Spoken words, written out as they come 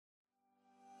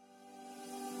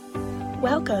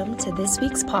Welcome to this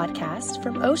week's podcast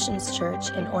from Oceans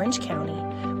Church in Orange County.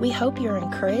 We hope you're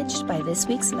encouraged by this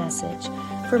week's message.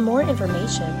 For more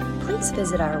information, please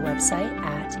visit our website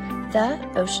at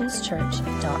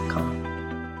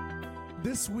theoceanschurch.com.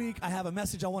 This week, I have a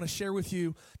message I want to share with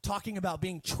you talking about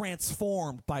being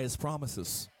transformed by His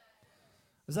promises.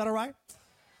 Is that all right?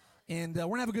 And we're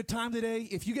going to have a good time today.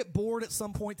 If you get bored at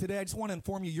some point today, I just want to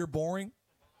inform you you're boring,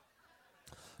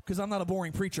 because I'm not a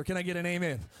boring preacher. Can I get an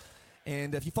amen?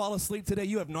 And if you fall asleep today,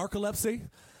 you have narcolepsy.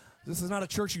 This is not a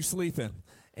church you sleep in.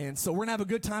 And so we're going to have a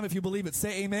good time if you believe it.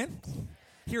 Say amen.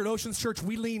 Here at Oceans Church,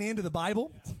 we lean into the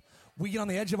Bible. We get on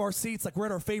the edge of our seats like we're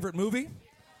at our favorite movie.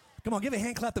 Come on, give a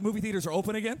hand clap. The movie theaters are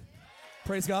open again.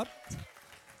 Praise God.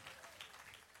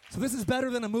 So this is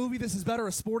better than a movie. This is better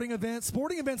a sporting event.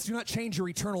 Sporting events do not change your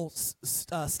eternal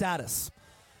status.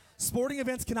 Sporting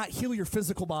events cannot heal your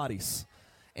physical bodies.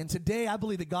 And today, I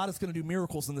believe that God is going to do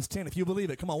miracles in this tent. If you believe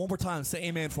it, come on, one more time, say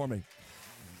amen for me.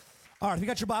 All right, if you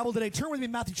got your Bible today, turn with me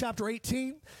to Matthew chapter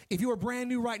 18. If you are brand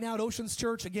new right now at Oceans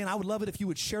Church, again, I would love it if you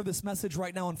would share this message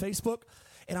right now on Facebook.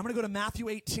 And I'm going to go to Matthew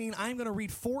 18. I'm going to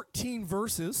read 14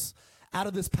 verses out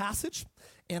of this passage.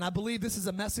 And I believe this is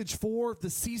a message for the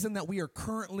season that we are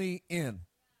currently in.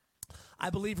 I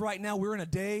believe right now we're in a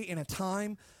day, in a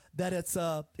time that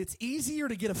it's easier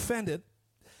to get offended,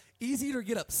 easier to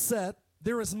get upset.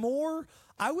 There is more,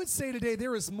 I would say today,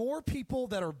 there is more people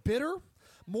that are bitter,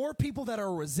 more people that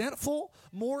are resentful,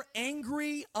 more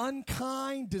angry,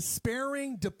 unkind,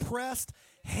 despairing, depressed,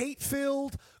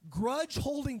 hate-filled,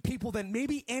 grudge-holding people than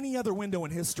maybe any other window in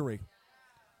history.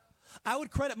 I would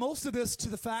credit most of this to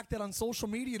the fact that on social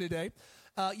media today,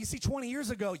 you see 20 years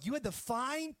ago, you had to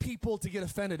find people to get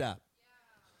offended at.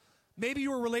 Maybe you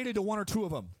were related to one or two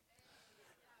of them.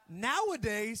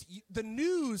 Nowadays, the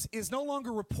news is no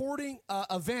longer reporting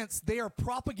events. They are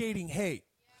propagating hate.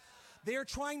 They are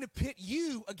trying to pit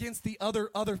you against the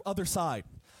other side.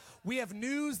 We have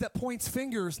news that points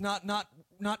fingers, not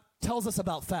tells us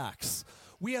about facts.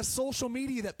 We have social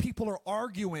media that people are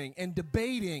arguing and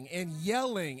debating and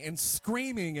yelling and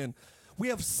screaming, and we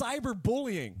have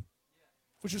cyberbullying,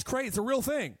 which is crazy. It's a real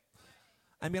thing.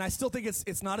 I mean, I still think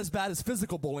it's not as bad as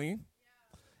physical bullying.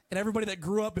 And everybody that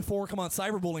grew up before, come on,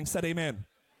 cyberbullying said amen.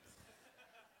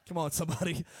 Come on,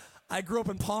 somebody. I grew up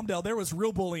in Palmdale. There was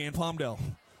real bullying in Palmdale.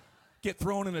 Get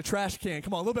thrown in a trash can.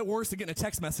 Come on, a little bit worse than getting a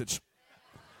text message.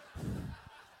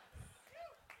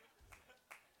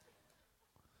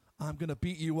 I'm going to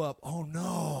beat you up. Oh,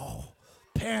 no.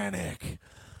 Panic.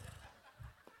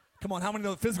 Come on, how many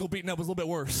know physical beating up was a little bit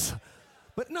worse?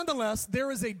 But nonetheless,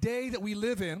 there is a day that we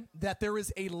live in that there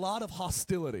is a lot of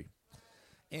hostility.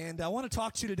 And I want to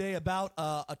talk to you today about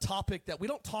a topic that we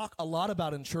don't talk a lot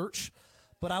about in church,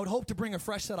 but I would hope to bring a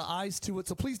fresh set of eyes to it,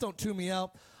 so please don't tune me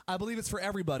out. I believe it's for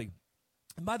everybody.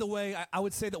 And by the way, I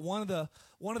would say that one of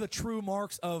the true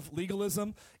marks of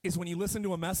legalism is when you listen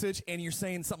to a message and you're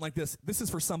saying something like this is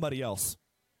for somebody else.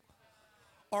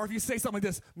 Or if you say something like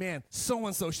this, man,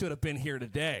 so-and-so should have been here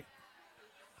today.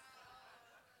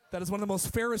 That is one of the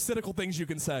most pharisaical things you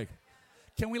can say.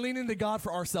 Can we lean into God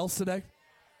for ourselves today?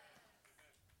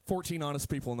 14 honest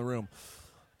people in the room.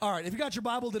 All right, if you got your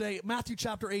Bible today, Matthew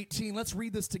chapter 18, let's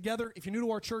read this together. If you're new to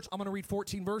our church, I'm going to read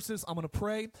 14 verses. I'm going to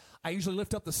pray. I usually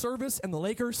lift up the service and the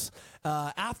Lakers.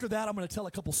 After that, I'm going to tell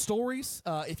a couple stories.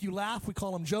 If you laugh, we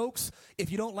call them jokes.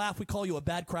 If you don't laugh, we call you a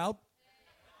bad crowd.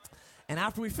 And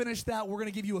after we finish that, we're going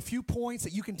to give you a few points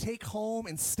that you can take home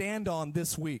and stand on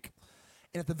this week.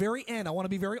 And at the very end, I want to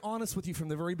be very honest with you from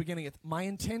the very beginning. My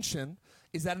intention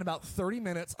is that in about 30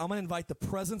 minutes, I'm going to invite the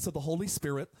presence of the Holy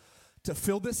Spirit to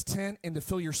fill this tent and to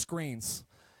fill your screens.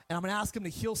 And I'm going to ask Him to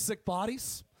heal sick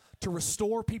bodies, to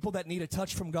restore people that need a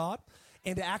touch from God,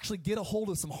 and to actually get a hold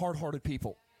of some hard-hearted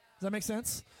people. Does that make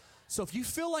sense? So if you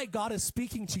feel like God is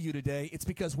speaking to you today, it's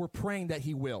because we're praying that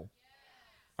He will.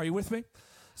 Are you with me?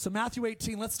 So Matthew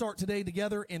 18, let's start today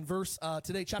together in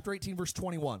chapter 18, verse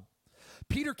 21.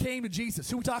 Peter came to Jesus.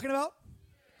 Who are we talking about?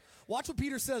 Watch what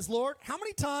Peter says. Lord, how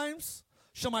many times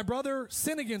shall my brother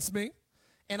sin against me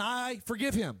and I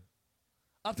forgive him?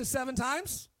 Up to 7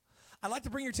 times? I'd like to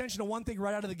bring your attention to one thing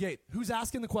right out of the gate. Who's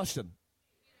asking the question?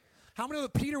 How many know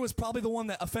that Peter was probably the one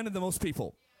that offended the most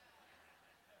people?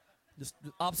 Just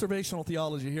observational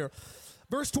theology here.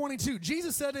 Verse 22,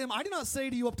 Jesus said to him, I do not say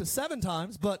to you up to 7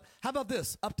 times, but how about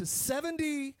this? Up to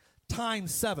 70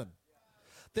 times 7.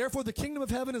 Therefore, the kingdom of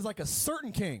heaven is like a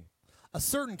certain king. A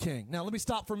certain king. Now, let me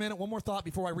stop for a minute. One more thought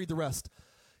before I read the rest.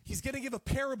 He's going to give a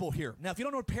parable here. Now, if you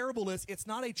don't know what a parable is, it's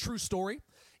not a true story.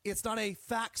 It's not a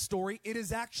fact story. It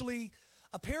is actually,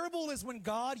 a parable is when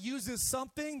God uses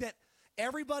something that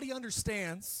everybody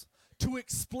understands to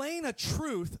explain a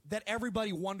truth that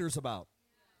everybody wonders about.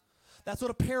 That's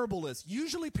what a parable is.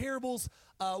 Usually parables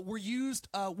were used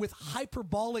with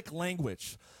hyperbolic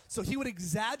language. So he would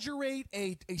exaggerate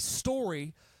a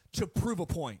story to prove a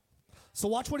point. So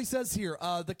watch what he says here.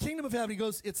 The kingdom of heaven, he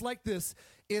goes, it's like this.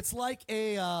 It's like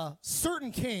a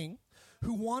certain king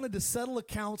who wanted to settle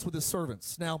accounts with his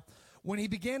servants. Now, when he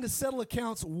began to settle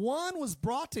accounts, one was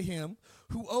brought to him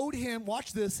who owed him,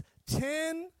 watch this,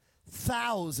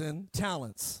 10,000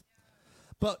 talents.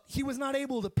 But he was not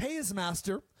able to pay his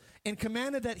master and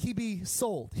commanded that he be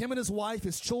sold, him and his wife,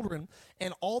 his children,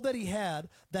 and all that he had,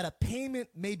 that a payment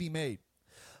may be made.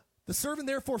 The servant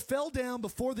therefore fell down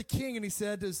before the king, and he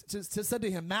said to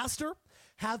him, Master,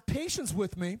 have patience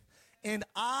with me, and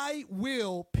I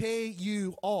will pay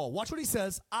you all. Watch what he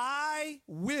says. I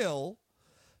will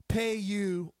pay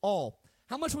you all.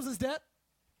 How much was his debt?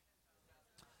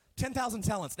 10,000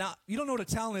 talents. Now, you don't know what a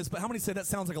talent is, but how many say that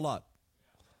sounds like a lot?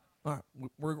 All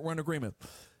right, we're in agreement.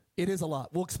 It is a lot.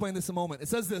 We'll explain this in a moment. It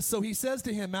says this. So he says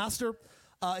to him, Master,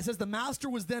 it says the master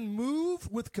was then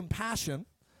moved with compassion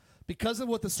because of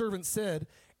what the servant said,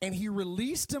 and he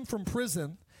released him from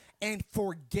prison and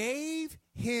forgave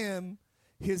him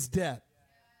his debt.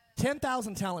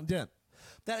 10,000 talent debt.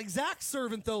 That exact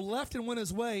servant, though, left and went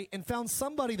his way and found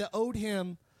somebody that owed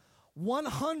him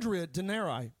 100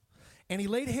 denarii. And he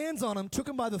laid hands on him, took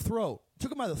him by the throat.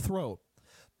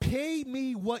 Pay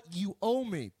me what you owe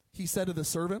me, he said to the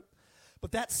servant.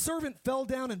 But that servant fell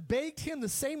down and begged him the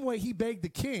same way he begged the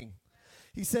king.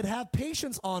 He said, have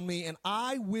patience on me, and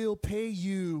I will pay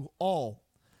you all.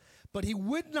 But he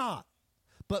would not,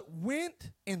 but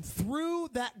went and threw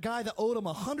that guy that owed him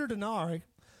 100 denarii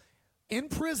in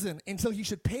prison until he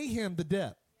should pay him the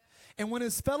debt. And when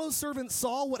his fellow servants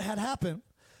saw what had happened,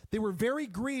 they were very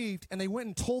grieved, and they went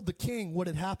and told the king what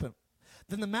had happened.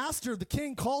 Then the master of the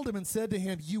king called him and said to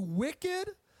him, you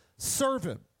wicked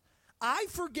servant, I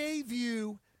forgave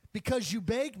you because you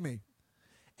begged me.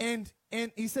 And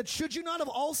he said, should you not have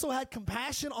also had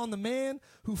compassion on the man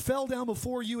who fell down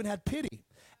before you and had pity,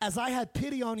 as I had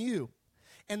pity on you?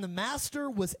 And the master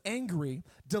was angry,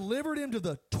 delivered him to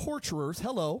the torturers,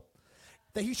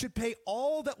 that he should pay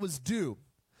all that was due.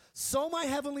 So my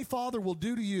heavenly Father will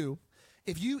do to you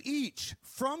if you each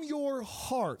from your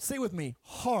heart, say with me,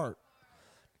 heart.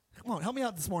 Come on, help me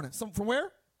out this morning. From where?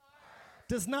 Heart.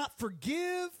 Does not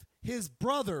forgive his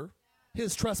brother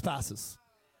his trespasses.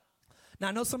 Now,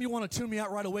 I know some of you want to tune me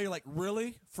out right away. You're like,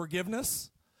 really?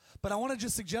 Forgiveness? But I want to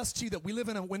just suggest to you that we live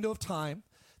in a window of time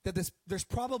that there's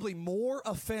probably more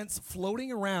offense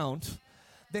floating around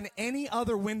than any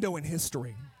other window in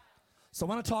history. So I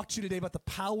want to talk to you today about the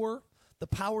power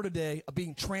today of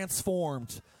being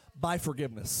transformed by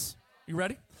forgiveness. You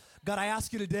ready? God, I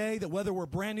ask you today that whether we're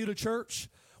brand new to church,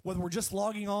 whether we're just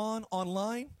logging on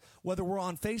online, whether we're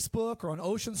on Facebook or on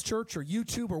Oceans Church or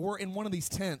YouTube or we're in one of these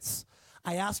tents,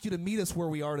 I ask you to meet us where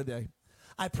we are today.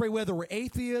 I pray whether we're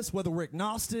atheists, whether we're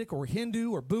agnostic or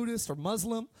Hindu or Buddhist or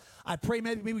Muslim, I pray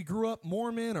maybe we grew up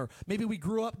Mormon or maybe we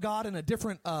grew up, God, in a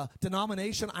different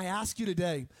denomination. I ask you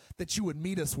today that you would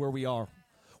meet us where we are.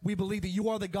 We believe that you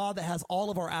are the God that has all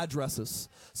of our addresses.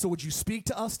 So would you speak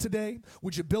to us today?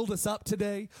 Would you build us up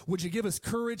today? Would you give us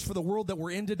courage for the world that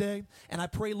we're in today? And I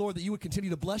pray, Lord, that you would continue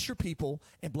to bless your people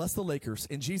and bless the Lakers.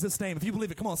 In Jesus' name, if you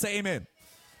believe it, come on, say amen.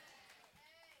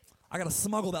 I got to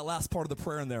smuggle that last part of the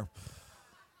prayer in there.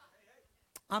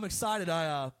 I'm excited.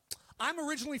 I'm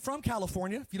originally from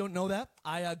California, if you don't know that.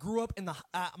 I grew up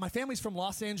my family's from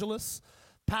Los Angeles.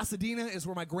 Pasadena is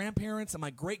where my grandparents and my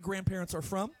great-grandparents are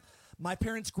from. My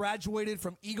parents graduated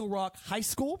from Eagle Rock High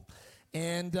School,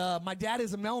 and my dad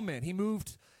is a mailman.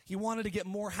 He wanted to get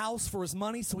more house for his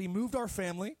money, so he moved our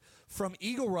family from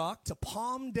Eagle Rock to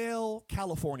Palmdale,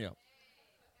 California.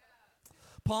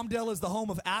 Palmdale is the home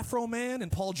of Afro Man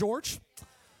and Paul George.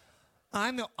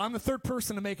 I'm the third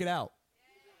person to make it out.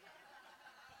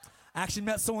 I actually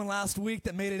met someone last week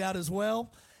that made it out as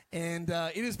well, and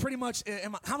it is pretty much,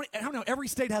 how many know every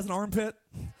state has an armpit?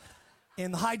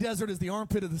 And the high desert is the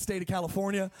armpit of the state of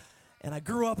California. And I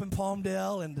grew up in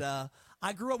Palmdale, and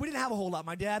we didn't have a whole lot.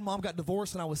 My dad and mom got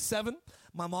divorced when I was 7.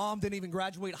 My mom didn't even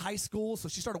graduate high school, so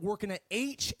she started working at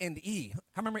H&E.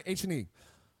 How remember H&E?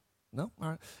 No? All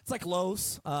right. It's like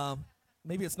Lowe's.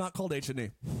 Maybe it's not called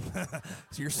H&E.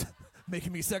 So you're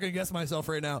making me second guess myself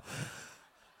right now.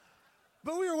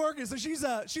 But we were working, so she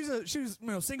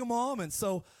was single mom, and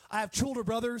so I have two older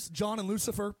brothers, John and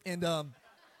Lucifer, and I'm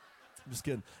just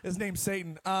kidding. His name's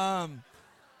Satan.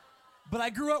 But I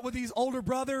grew up with these older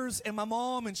brothers and my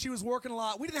mom, and she was working a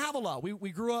lot. We didn't have a lot. We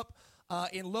grew up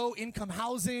in low-income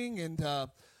housing, and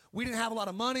we didn't have a lot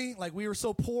of money. Like, we were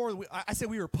so poor. I said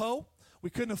we were po. We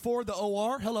couldn't afford the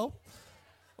OR. Hello.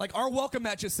 Like our welcome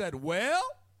mat just said, well.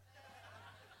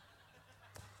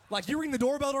 Like you ring the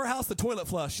doorbell to our house, the toilet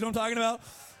flush. You know what I'm talking about?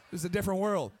 It was a different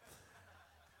world.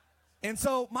 And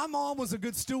so my mom was a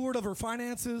good steward of her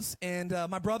finances, and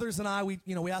my brothers and I, we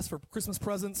asked for Christmas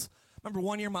presents. Remember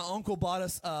one year my uncle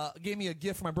gave me a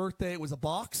gift for my birthday. It was a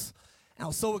box, and I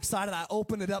was so excited. I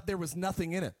opened it up. There was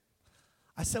nothing in it.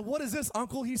 I said, "What is this,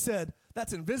 Uncle?" He said,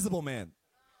 "That's Invisible Man."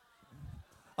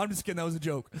 I'm just kidding. That was a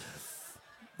joke.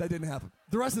 That didn't happen.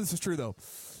 The rest of this is true, though.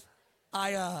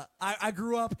 I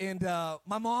grew up, and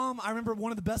my mom, I remember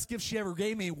one of the best gifts she ever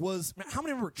gave me was, how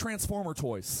many remember Transformer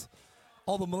toys?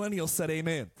 All the millennials said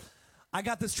amen. I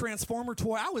got this Transformer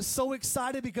toy. I was so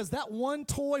excited because that one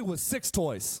toy was 6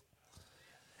 toys.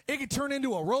 It could turn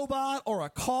into a robot or a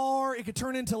car. It could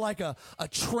turn into like a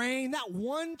train. That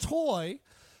one toy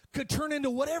could turn into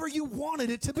whatever you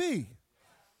wanted it to be.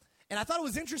 And I thought it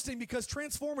was interesting because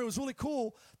Transformer was really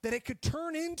cool that it could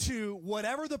turn into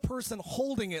whatever the person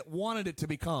holding it wanted it to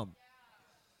become.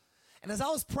 And as I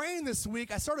was praying this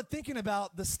week, I started thinking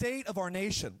about the state of our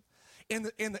nation. In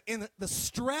the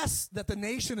stress that the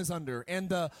nation is under, and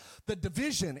the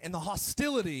division and the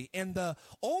hostility and the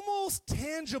almost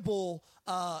tangible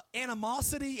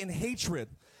animosity and hatred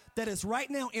that is right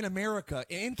now in America,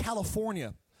 in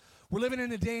California. We're living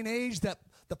in a day and age that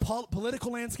the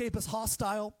political landscape is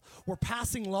hostile. We're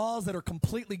passing laws that are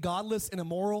completely godless and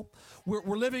immoral.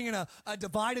 We're living in a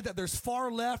divided that there's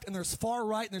far left and there's far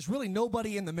right, and there's really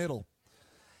nobody in the middle.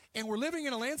 And we're living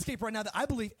in a landscape right now that I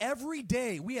believe every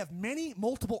day we have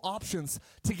multiple options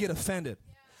to get offended.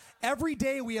 Every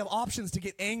day we have options to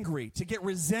get angry, to get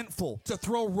resentful, to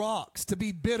throw rocks, to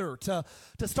be bitter, to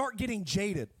start getting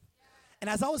jaded. And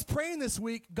as I was praying this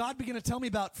week, God began to tell me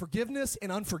about forgiveness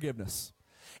and unforgiveness.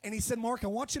 And he said, "Mark, I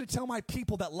want you to tell my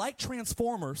people that like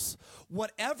Transformers,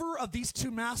 whatever of these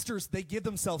two masters they give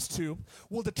themselves to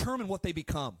will determine what they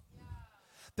become.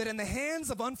 That in the hands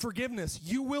of unforgiveness,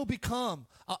 you will become,"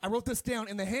 I wrote this down,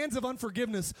 "in the hands of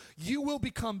unforgiveness, you will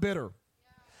become bitter.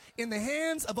 In the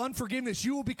hands of unforgiveness,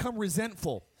 you will become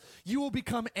resentful. You will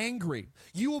become angry.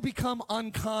 You will become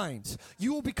unkind.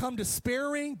 You will become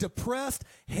despairing, depressed,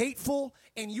 hateful,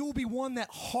 and you will be one that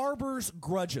harbors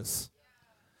grudges."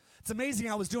 It's amazing.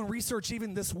 I was doing research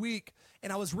even this week,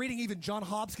 and I was reading even John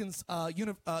Hopkins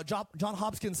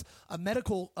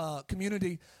medical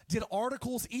community did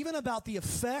articles even about the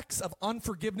effects of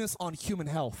unforgiveness on human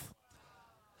health.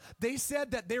 They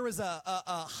said that there is a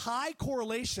high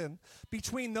correlation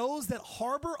between those that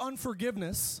harbor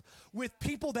unforgiveness with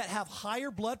people that have higher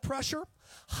blood pressure,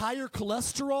 higher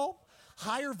cholesterol,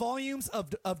 higher volumes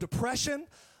of depression.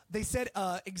 They said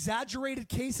exaggerated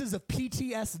cases of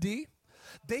PTSD.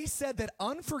 They said that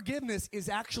unforgiveness is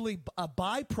actually a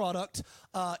byproduct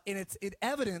in its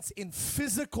evidence in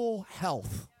physical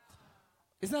health.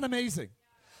 Isn't that amazing?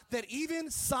 That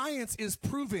even science is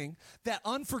proving that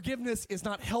unforgiveness is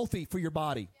not healthy for your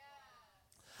body.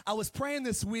 I was praying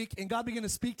this week, and God began to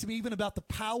speak to me even about the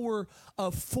power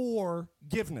of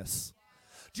forgiveness.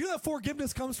 Do you know that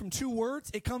forgiveness comes from 2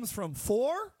 words? It comes from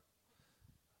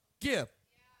give.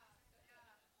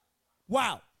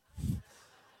 Wow.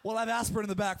 Well, I have aspirin in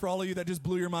the back for all of you that just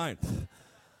blew your mind.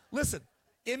 Listen,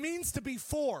 it means to be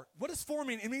for. What does for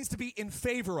mean? It means to be in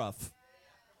favor of.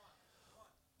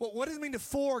 Well, what does it mean to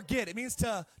forget? It means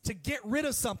to get rid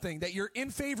of something, that you're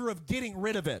in favor of getting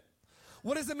rid of it.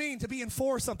 What does it mean to be in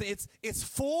for something? It's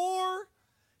for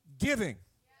giving.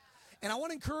 And I want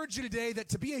to encourage you today that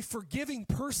to be a forgiving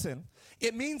person,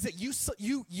 it means that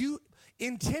you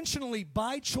intentionally,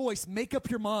 by choice, make up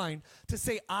your mind to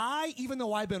say, even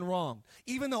though I've been wrong,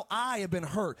 even though I have been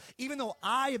hurt, even though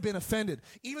I have been offended,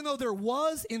 even though there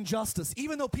was injustice,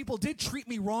 even though people did treat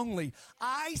me wrongly,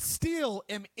 I still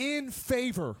am in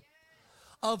favor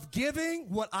of giving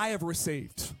what I have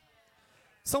received.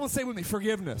 Someone say with me,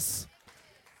 forgiveness.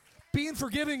 Being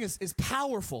forgiving is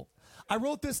powerful. I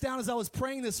wrote this down as I was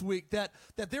praying this week, that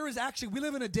there is actually, we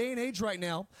live in a day and age right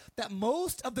now that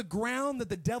most of the ground that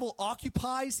the devil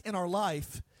occupies in our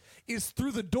life is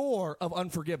through the door of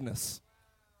unforgiveness.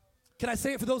 Can I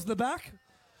say it for those in the back?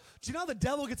 Do you know how the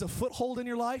devil gets a foothold in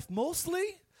your life?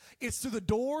 Mostly, it's through the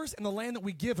doors and the land that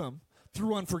we give him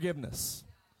through unforgiveness.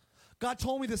 God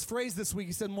told me this phrase this week.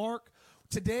 He said, "Mark,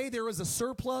 today there is a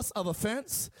surplus of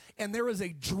offense and there is a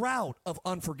drought of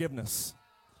unforgiveness."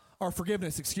 Or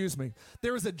forgiveness, excuse me.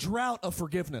 There is a drought of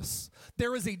forgiveness.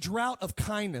 There is a drought of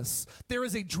kindness. There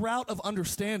is a drought of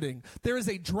understanding. There is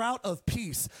a drought of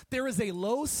peace. There is a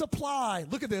low supply,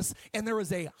 look at this, and there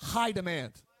is a high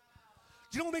demand.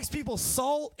 Do you know what makes people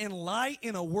salt and light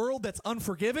in a world that's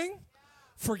unforgiving?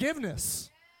 Forgiveness.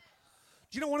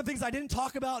 Do you know one of the things I didn't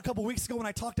talk about a couple weeks ago when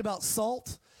I talked about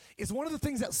salt? Is one of the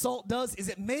things that salt does is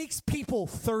it makes people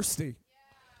thirsty.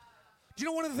 Do you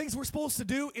know one of the things we're supposed to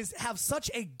do is have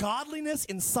such a godliness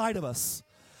inside of us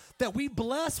that we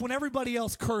bless when everybody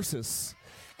else curses.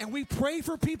 And we pray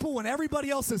for people when everybody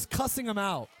else is cussing them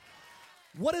out.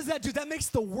 What does that do? That makes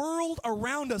the world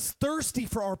around us thirsty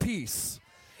for our peace.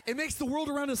 It makes the world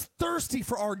around us thirsty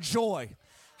for our joy.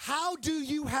 How do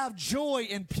you have joy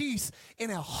and peace in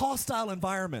a hostile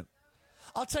environment?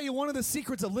 I'll tell you, one of the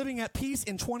secrets of living at peace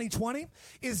in 2020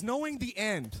 is knowing the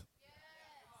end.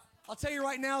 I'll tell you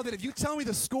right now that if you tell me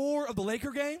the score of the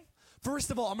Laker game, first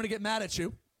of all, I'm going to get mad at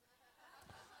you.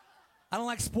 I don't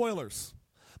like spoilers.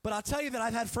 But I'll tell you that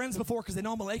I've had friends before, because they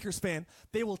know I'm a Lakers fan,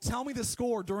 they will tell me the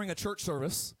score during a church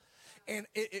service, and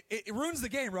it ruins the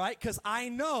game, right? Because I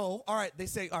know, all right, they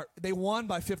say, all right, they won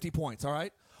by 50 points, all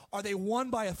right? Or they won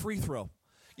by a free throw.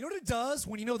 You know what it does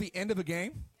when you know the end of a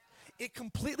game? It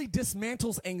completely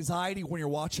dismantles anxiety when you're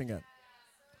watching it.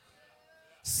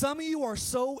 Some of you are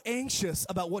so anxious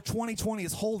about what 2020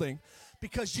 is holding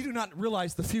because you do not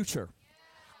realize the future.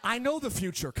 I know the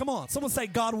future. Come on, someone say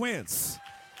God wins.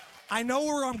 I know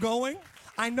where I'm going.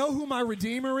 I know who my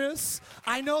Redeemer is.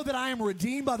 I know that I am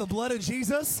redeemed by the blood of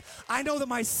Jesus. I know that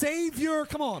my Savior,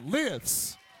 come on,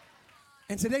 lives.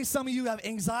 And today some of you have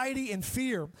anxiety and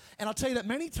fear. And I'll tell you that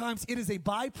many times it is a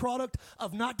byproduct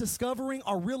of not discovering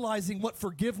or realizing what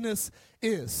forgiveness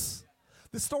is.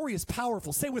 The story is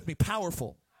powerful. Say with me,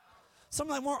 powerful. Some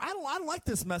like, more, I don't like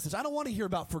this message. I don't want to hear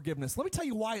about forgiveness. Let me tell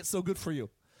you why it's so good for you.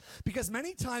 Because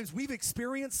many times we've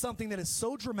experienced something that is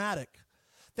so dramatic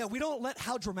that we don't let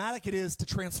how dramatic it is to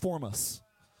transform us.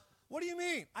 What do you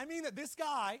mean? I mean that this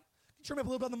guy, can you turn me up a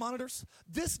little bit on the monitors?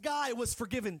 This guy was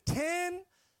forgiven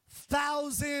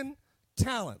 10,000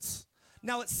 talents.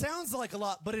 Now it sounds like a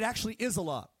lot, but it actually is a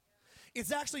lot.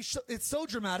 It's actually, it's so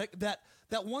dramatic that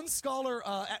one scholar,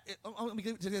 let me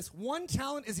get to this, 1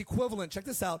 talent is equivalent, check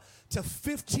this out, to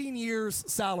 15 years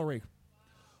salary.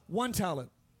 1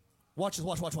 talent. Watch this,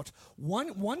 watch.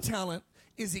 One talent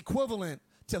is equivalent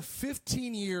to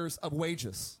 15 years of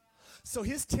wages. So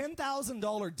his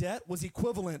 $10,000 debt was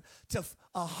equivalent to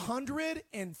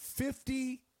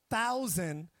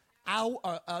 150,000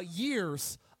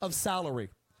 years of salary.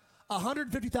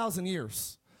 150,000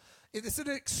 years. It's an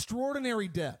extraordinary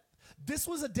debt. This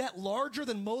was a debt larger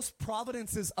than most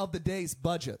providences of the day's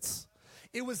budgets.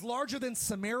 It was larger than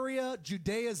Samaria,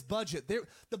 Judea's budget.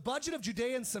 The budget of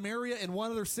Judea and Samaria in one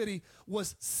other city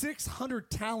was 600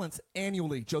 talents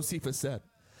annually, Josephus said.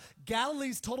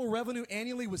 Galilee's total revenue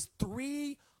annually was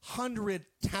 300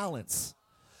 talents.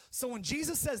 So when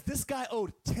Jesus says this guy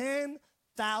owed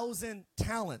 10,000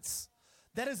 talents,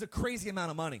 that is a crazy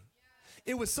amount of money.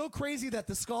 It was so crazy that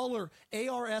the scholar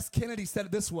A.R.S. Kennedy said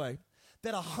it this way,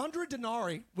 that 100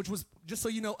 denarii, which was, just so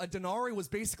you know, a denarii was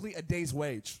basically a day's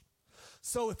wage.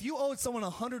 So if you owed someone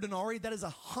 100 denarii, that is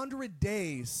 100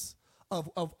 days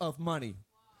of money.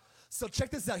 So check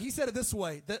this out. He said it this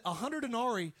way, that 100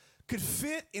 denarii could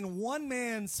fit in one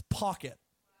man's pocket.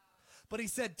 But he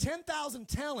said 10,000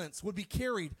 talents would be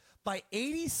carried by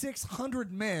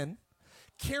 8,600 men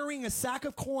carrying a sack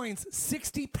of coins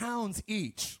 60 pounds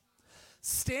each.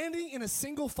 Standing in a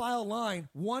single file line,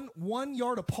 one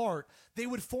yard apart, they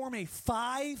would form a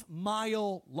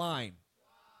 5-mile line.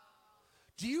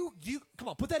 Do you come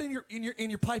on, put that in your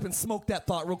pipe and smoke that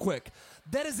thought real quick.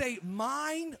 That is a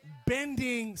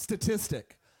mind-bending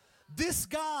statistic. This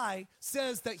guy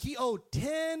says that he owed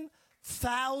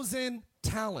 10,000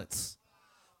 talents.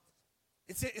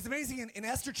 It's amazing. In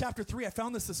Esther chapter 3, I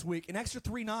found this week. In Esther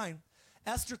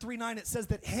 3:9, it says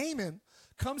that Haman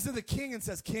comes to the king and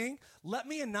says, "King, let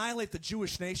me annihilate the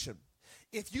Jewish nation.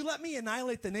 If you let me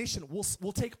annihilate the nation,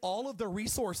 we'll take all of their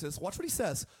resources." Watch what he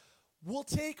says. "We'll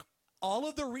take all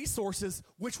of the resources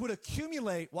which would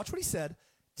accumulate," watch what he said,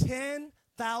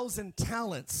 10,000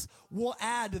 talents will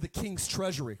add to the king's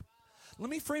treasury. Let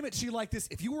me frame it to you like this.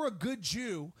 If you were a good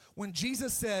Jew, when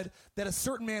Jesus said that a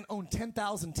certain man owned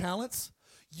 10,000 talents,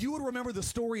 you would remember the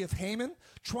story of Haman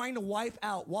trying to wipe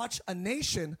out, watch, a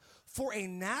nation for a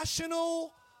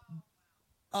national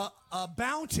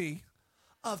bounty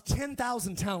of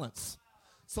 10,000 talents.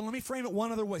 So let me frame it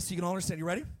one other way so you can all understand. You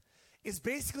ready? It's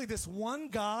basically this one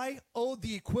guy owed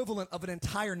the equivalent of an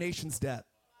entire nation's debt.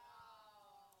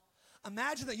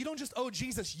 Imagine that you don't just owe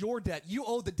Jesus your debt, you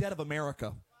owe the debt of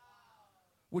America,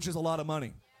 which is a lot of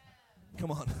money.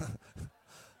 Come on.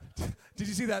 Did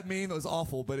you see that meme? That was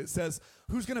awful, but it says,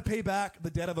 who's going to pay back the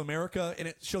debt of America? And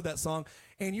it showed that song,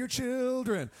 and your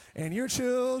children, and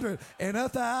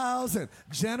 1,000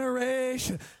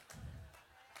 generations.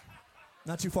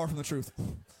 Not too far from the truth.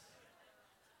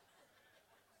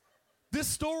 This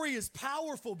story is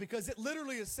powerful because it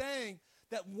literally is saying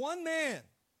that one man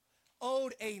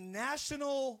owed a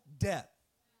national debt.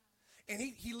 And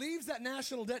he leaves that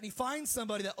national debt and he finds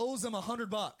somebody that owes him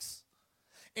 $100.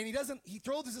 And he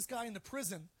throws this guy into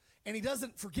prison and he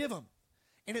doesn't forgive him.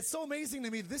 And it's so amazing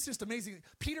to me. This is just amazing.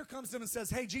 Peter comes to him and says,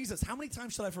 hey, Jesus, how many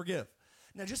times should I forgive?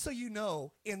 Now, just so you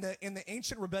know, in the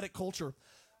ancient rabbinic culture,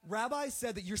 rabbis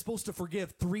said that you're supposed to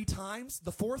forgive 3 times.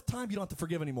 The 4th time, you don't have to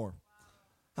forgive anymore.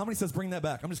 How many says bring that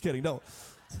back? I'm just kidding. No.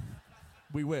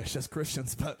 We wish as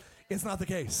Christians, but it's not the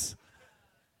case.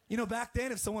 You know, back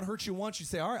then, if someone hurt you once, you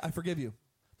say, all right, I forgive you.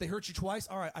 They hurt you twice,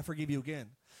 all right, I forgive you again.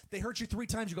 They hurt you 3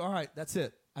 times, you go, all right, that's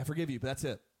it. I forgive you, but that's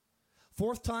it.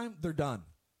 4th time, they're done.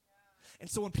 And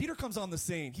so when Peter comes on the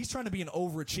scene, he's trying to be an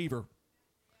overachiever.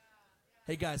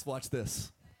 Hey, guys, watch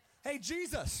this. Hey,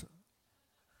 Jesus.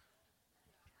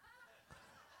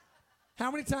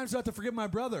 How many times do I have to forgive my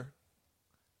brother?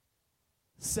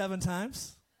 7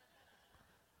 times.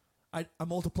 I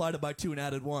multiplied it by 2 and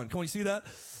added 1. Can you see that?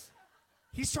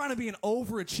 He's trying to be an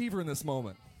overachiever in this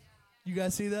moment. You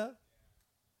guys see that?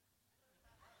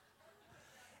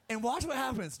 And watch what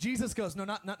happens. Jesus goes, no,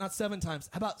 not 7 times.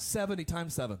 How about 70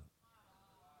 times 7?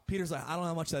 Peter's like, I don't know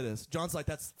how much that is. John's like,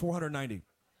 that's 490.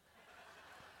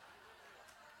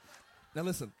 Now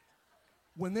listen,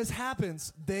 when this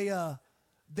happens, they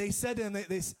said to him,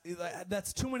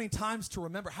 that's too many times to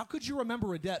remember. How could you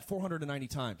remember a debt 490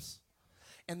 times?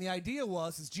 And the idea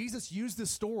is Jesus used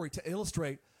this story to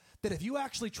illustrate that if you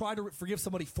actually try to forgive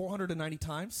somebody 490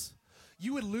 times,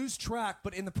 you would lose track,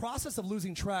 but in the process of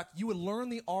losing track, you would learn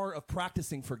the art of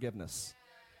practicing forgiveness.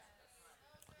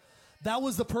 That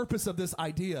was the purpose of this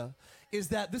idea, is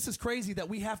that this is crazy that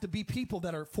we have to be people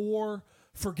that are for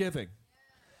forgiving.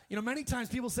 You know, many times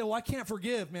people say, well, I can't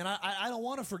forgive, man. I don't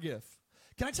want to forgive.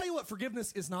 Can I tell you what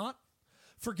forgiveness is not?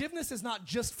 Forgiveness is not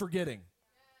just forgetting.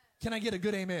 Can I get a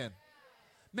good amen?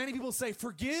 Many people say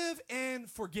forgive and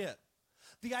forget.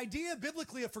 The idea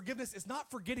biblically of forgiveness is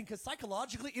not forgetting, because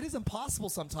psychologically it is impossible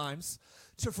sometimes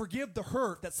to forgive the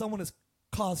hurt that someone has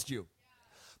caused you.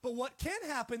 But what can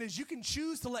happen is you can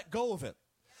choose to let go of it,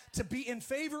 to be in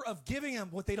favor of giving them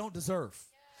what they don't deserve.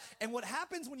 And what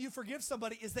happens when you forgive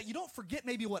somebody is that you don't forget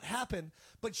maybe what happened,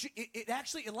 but it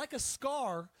actually, like a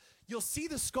scar, you'll see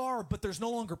the scar, but there's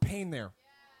no longer pain there.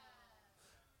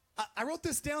 I wrote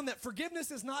this down, that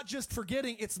forgiveness is not just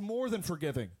forgetting, it's more than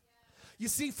forgiving. You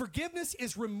see, forgiveness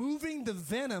is removing the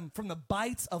venom from the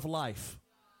bites of life.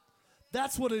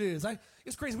 That's what it is.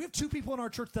 It's crazy. We have 2 people in our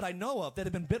church that I know of that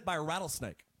have been bit by a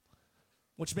rattlesnake,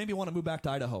 which made me want to move back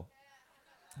to Idaho.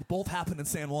 Both happened in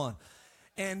San Juan.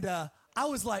 And I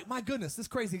was like, my goodness, this is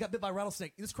crazy. He got bit by a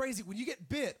rattlesnake. It's crazy. When you get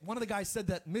bit, one of the guys said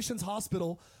that Missions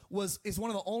Hospital is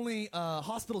one of the only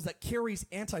hospitals that carries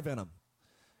anti-venom.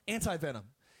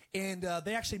 And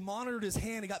they actually monitored his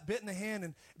hand. He got bit in the hand,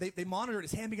 and they monitored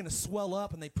his hand began to swell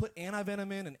up, and they put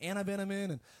anti-venom in,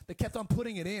 and they kept on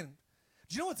putting it in.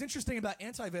 Do you know what's interesting about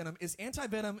anti-venom is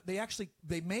anti-venom,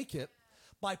 they make it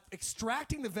by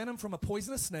extracting the venom from a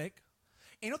poisonous snake.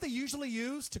 And you know what they usually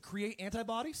use to create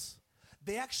antibodies?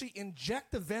 They actually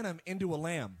inject the venom into a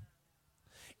lamb.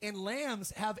 And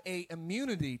lambs have an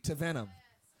immunity to venom.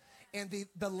 And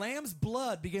the lamb's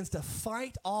blood begins to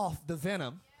fight off the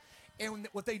venom. And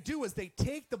what they do is they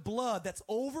take the blood that's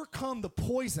overcome the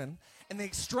poison and they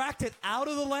extract it out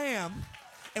of the lamb.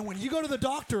 And when you go to the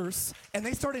doctors and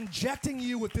they start injecting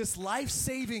you with this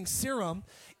life-saving serum,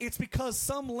 it's because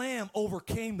some lamb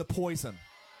overcame the poison.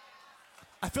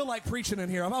 I feel like preaching in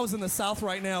here. If I was in the South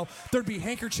right now, there'd be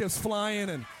handkerchiefs flying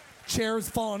and chairs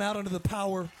falling out under the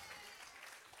power.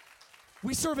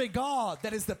 We serve a God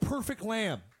that is the perfect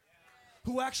lamb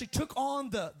who actually took on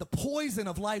the poison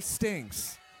of life's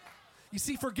stings. You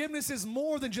see, forgiveness is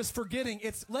more than just forgetting.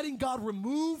 It's letting God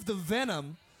remove the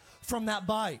venom from that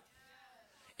bite.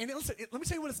 And listen, let me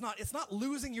tell you what it's not. It's not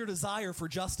losing your desire for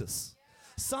justice.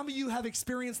 Some of you have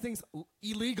experienced things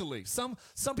illegally. Some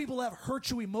people have hurt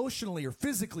you emotionally or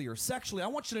physically or sexually. I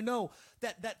want you to know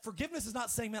that forgiveness is not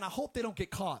saying, man, I hope they don't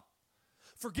get caught.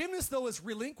 Forgiveness, though, is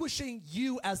relinquishing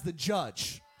you as the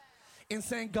judge and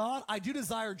saying, God, I do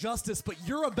desire justice, but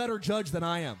you're a better judge than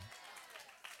I am.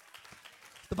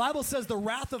 The Bible says the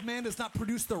wrath of man does not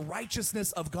produce the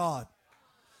righteousness of God.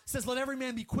 It says, let every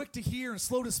man be quick to hear and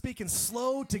slow to speak and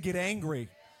slow to get angry.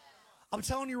 I'm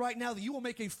telling you right now that you will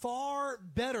make a far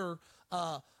better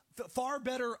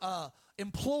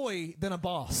employee than a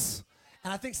boss.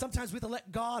 And I think sometimes we have to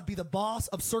let God be the boss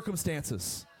of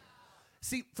circumstances.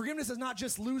 See, forgiveness is not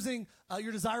just losing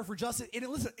your desire for justice.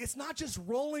 Listen, it's not just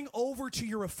rolling over to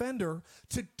your offender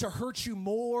to hurt you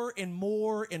more and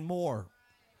more and more.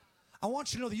 I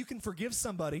want you to know that you can forgive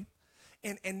somebody,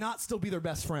 and not still be their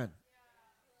best friend?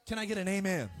 Can I get an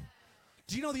amen?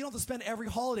 Do you know that you don't have to spend every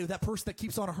holiday with that person that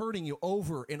keeps on hurting you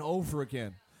over and over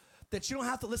again? That you don't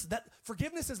have to listen. That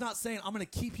forgiveness is not saying, I'm going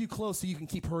to keep you close so you can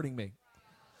keep hurting me.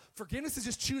 Forgiveness is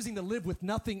just choosing to live with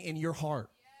nothing in your heart.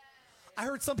 I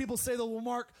heard some people say, though, well,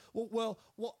 Mark,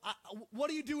 what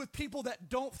do you do with people that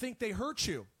don't think they hurt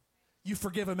you? You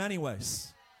forgive them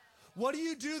anyways. What do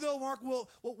you do, though, Mark? Well,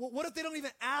 what if they don't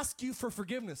even ask you for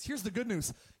forgiveness? Here's the good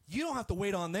news. You don't have to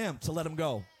wait on them to let them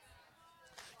go.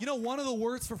 You know, one of the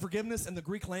words for forgiveness in the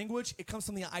Greek language, it comes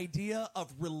from the idea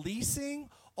of releasing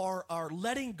or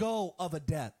letting go of a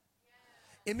debt.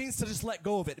 It means to just let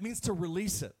go of it. It means to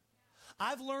release it.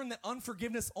 I've learned that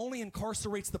unforgiveness only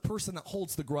incarcerates the person that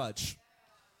holds the grudge.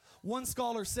 One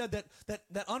scholar said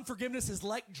that unforgiveness is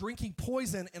like drinking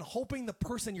poison and hoping the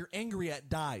person you're angry at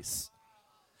dies.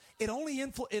 Are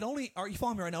you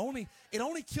following me right now? It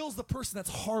only kills the person that's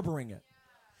harboring it.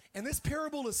 And this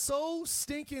parable is so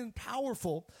stinking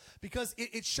powerful because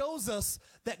it shows us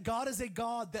that God is a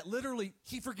God that literally,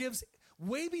 he forgives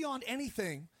way beyond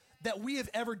anything that we have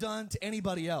ever done to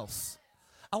anybody else.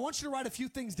 I want you to write a few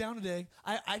things down today.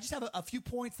 I just have a few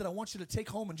points that I want you to take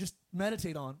home and just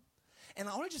meditate on. And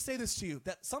I want to just say this to you,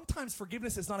 that sometimes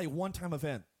forgiveness is not a one-time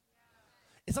event.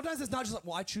 And sometimes it's not just like,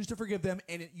 well, I choose to forgive them,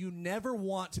 and you never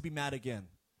want to be mad again.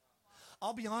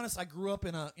 I'll be honest, I grew up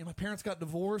my parents got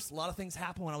divorced. A lot of things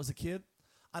happened when I was a kid.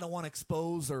 I don't want to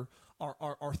expose or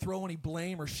throw any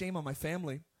blame or shame on my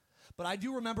family. But I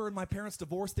do remember in my parents'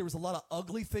 divorce, there was a lot of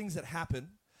ugly things that happened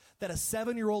that a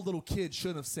 7-year-old little kid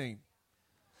shouldn't have seen.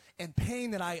 And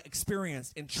pain that I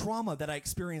experienced and trauma that I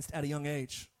experienced at a young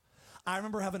age. I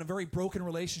remember having a very broken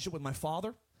relationship with my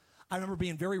father. I remember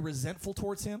being very resentful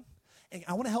towards him. And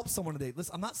I want to help someone today.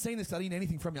 Listen, I'm not saying this, I need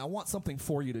anything from you. I want something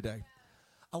for you today.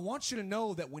 I want you to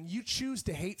know that when you choose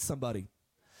to hate somebody,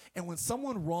 and when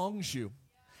someone wrongs you,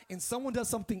 and someone does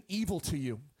something evil to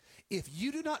you, if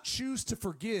you do not choose to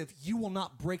forgive, you will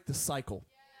not break the cycle.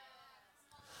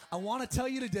 I want to tell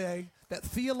you today that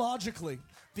theologically,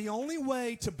 the only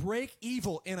way to break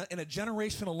evil in a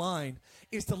generational line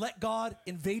is to let God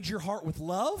invade your heart with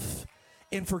love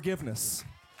and forgiveness.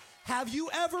 Have you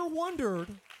ever wondered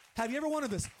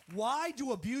this? Why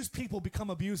do abused people become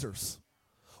abusers?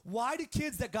 Why do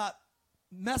kids that got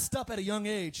messed up at a young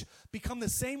age become the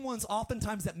same ones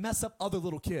oftentimes that mess up other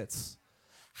little kids?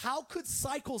 How could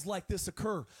cycles like this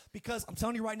occur? Because I'm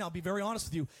telling you right now, I'll be very honest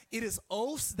with you, it is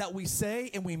oaths that we say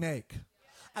and we make.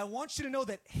 I want you to know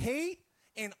that hate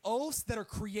and oaths that are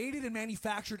created and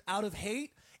manufactured out of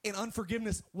hate and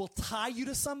unforgiveness will tie you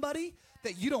to somebody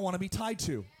that you don't want to be tied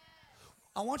to.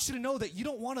 I want you to know that you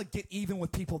don't want to get even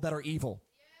with people that are evil.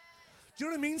 Do you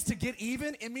know what it means to get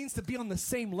even? It means to be on the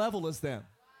same level as them.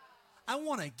 I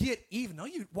want to get even. No,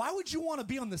 why would you want to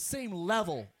be on the same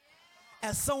level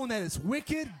as someone that is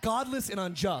wicked, godless, and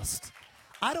unjust?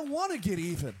 I don't want to get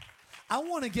even. I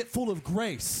want to get full of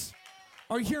grace.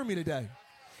 Are you hearing me today?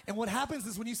 And what happens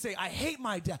is when you say, I hate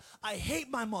my dad, I hate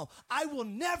my mom, I will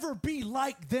never be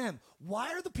like them.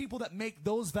 Why are the people that make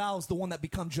those vows the one that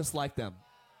become just like them?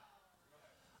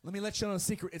 Let me let you know a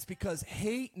secret. It's because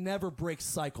hate never breaks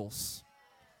cycles.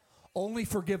 Only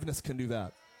forgiveness can do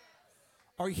that.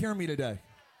 Are you hearing me today?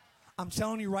 I'm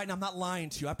telling you right now, I'm not lying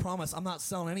to you. I promise I'm not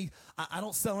selling I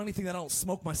don't sell anything that I don't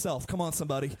smoke myself. Come on,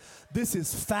 somebody. This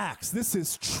is facts. This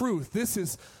is truth.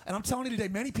 And I'm telling you today,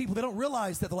 many people, they don't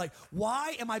realize that. They're like,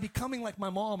 why am I becoming like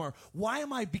my mom? Or why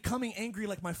am I becoming angry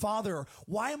like my father? Or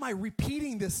why am I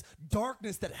repeating this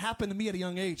darkness that happened to me at a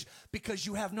young age? Because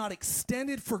you have not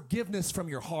extended forgiveness from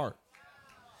your heart.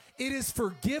 It is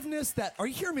forgiveness that, are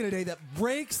you hearing me today, that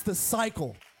breaks the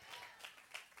cycle.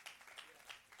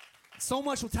 So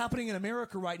much what's happening in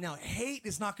America right now, hate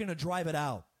is not going to drive it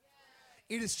out.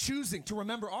 It is choosing to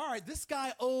remember, all right, this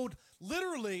guy owed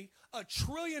literally $1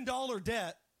 trillion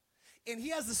debt, and he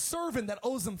has a servant that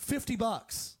owes him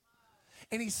 $50.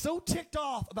 And he's so ticked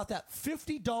off about that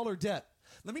 $50 debt.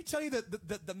 Let me tell you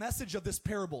the message of this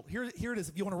parable. Here it is,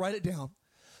 if you want to write it down.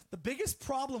 The biggest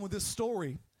problem with this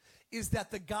story is that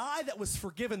the guy that was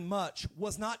forgiven much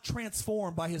was not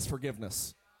transformed by his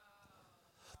forgiveness.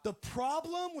 The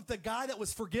problem with the guy that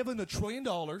was forgiven $1 trillion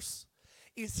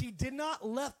is he did not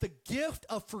let the gift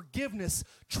of forgiveness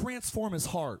transform his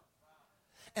heart.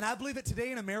 And I believe that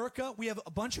today in America, we have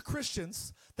a bunch of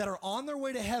Christians that are on their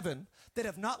way to heaven that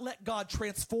have not let God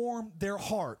transform their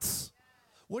hearts.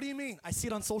 What do you mean? I see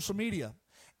it on social media.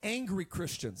 Angry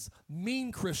Christians,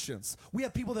 mean Christians. We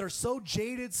have people that are so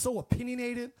jaded, so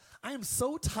opinionated. I am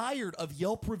so tired of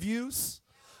Yelp reviews,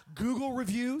 Google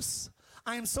reviews.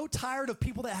 I am so tired of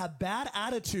people that have bad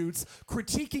attitudes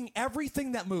critiquing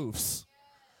everything that moves.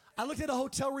 I looked at a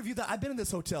hotel review that I've been in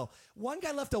this hotel. One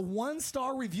guy left a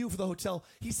 1-star review for the hotel.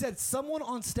 He said someone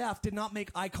on staff did not make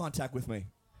eye contact with me.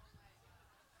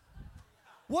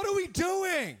 What are we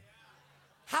doing?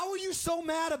 How are you so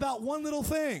mad about one little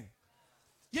thing?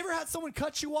 You ever had someone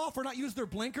cut you off or not use their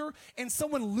blinker and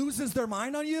someone loses their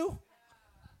mind on you?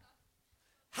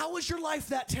 How is your life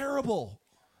that terrible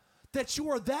that you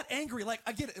are that angry? Like,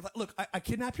 I get it. Look, I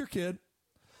kidnap your kid.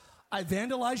 I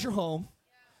vandalize your home.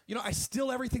 You know, I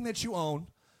steal everything that you own.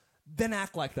 Then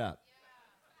act like that.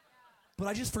 But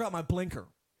I just forgot my blinker.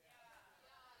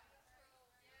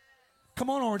 Come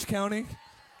on, Orange County.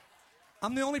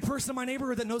 I'm the only person in my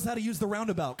neighborhood that knows how to use the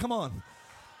roundabout. Come on.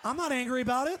 I'm not angry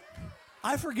about it.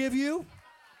 I forgive you.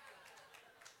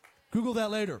 Google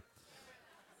that later.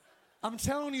 I'm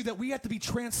telling you that we have to be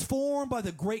transformed by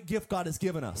the great gift God has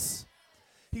given us.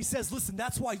 He says, listen,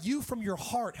 that's why you from your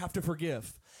heart have to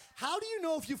forgive. How do you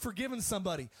know if you've forgiven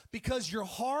somebody? Because your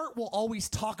heart will always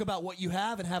talk about what you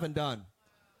have and haven't done.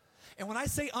 And when I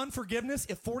say unforgiveness,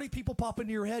 if 40 people pop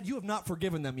into your head, you have not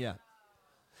forgiven them yet.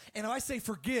 And if I say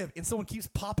forgive and someone keeps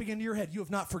popping into your head, you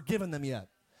have not forgiven them yet.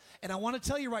 And I want to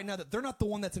tell you right now that they're not the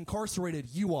one that's incarcerated,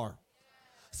 you are.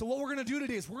 So what we're going to do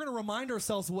today is we're going to remind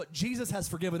ourselves of what Jesus has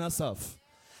forgiven us of.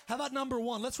 How about number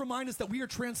one? Let's remind us that we are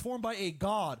transformed by a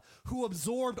God who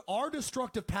absorbed our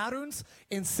destructive patterns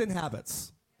and sin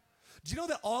habits. Do you know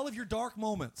that all of your dark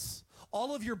moments,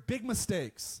 all of your big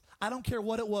mistakes, I don't care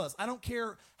what it was, I don't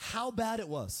care how bad it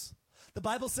was. The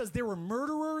Bible says there were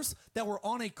murderers that were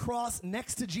on a cross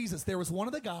next to Jesus. There was one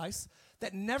of the guys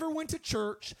that never went to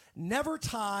church, never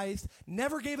tithed,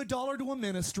 never gave $1 to a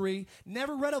ministry,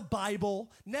 never read a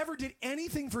Bible, never did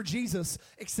anything for Jesus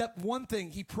except one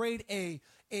thing. He prayed a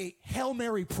Hail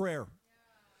Mary prayer.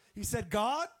 He said,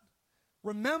 God,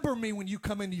 remember me when you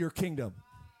come into your kingdom.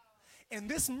 And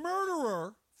this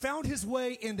murderer found his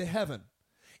way into heaven.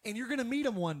 And you're going to meet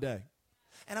him one day.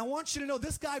 And I want you to know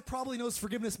this guy probably knows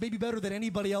forgiveness maybe better than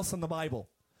anybody else in the Bible.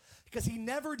 Because he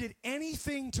never did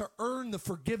anything to earn the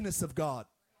forgiveness of God.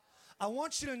 I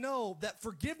want you to know that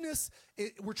forgiveness,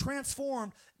 we're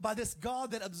transformed by this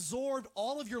God that absorbed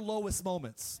all of your lowest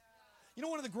moments. You know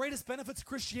one of the greatest benefits of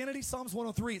Christianity? Psalms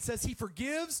 103. It says he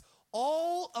forgives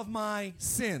all of my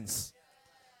sins.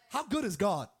 How good is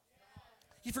God?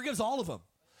 He forgives all of them.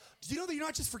 Do you know that you're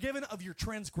not just forgiven of your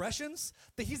transgressions?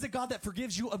 That he's the God that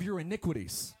forgives you of your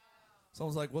iniquities.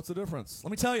 Someone's like, what's the difference? Let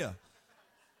me tell you.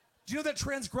 Do you know that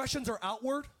transgressions are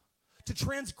outward? To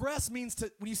transgress means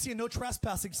to, when you see a no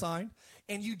trespassing sign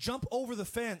and you jump over the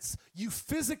fence, you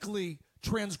physically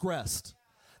transgressed.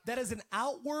 That is an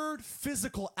outward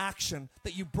physical action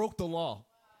that you broke the law.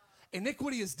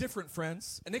 Iniquity is different,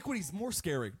 friends. Iniquity is more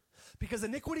scary. Because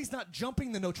iniquity is not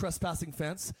jumping the no trespassing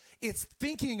fence. It's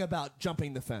thinking about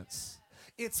jumping the fence.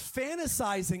 It's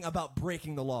fantasizing about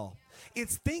breaking the law.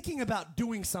 It's thinking about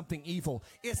doing something evil.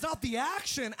 It's not the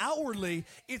action outwardly.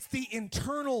 It's the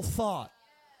internal thought.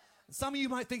 Some of you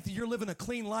might think that you're living a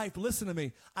clean life. Listen to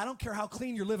me. I don't care how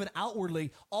clean you're living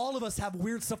outwardly. All of us have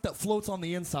weird stuff that floats on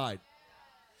the inside.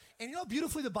 And you know how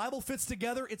beautifully the Bible fits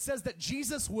together? It says that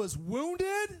Jesus was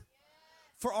wounded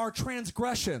for our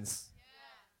transgressions.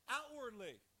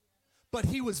 Outwardly. But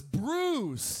he was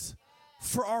bruised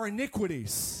for our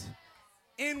iniquities.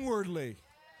 Inwardly.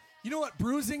 You know what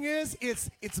bruising is?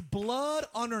 It's blood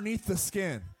underneath the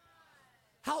skin.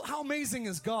 How amazing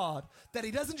is God that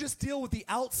he doesn't just deal with the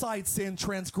outside sin,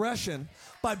 transgression,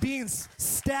 by being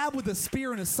stabbed with a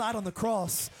spear in his side on the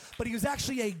cross, but he was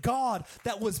actually a God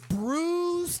that was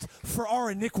bruised for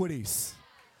our iniquities.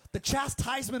 The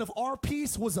chastisement of our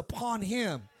peace was upon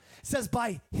him. It says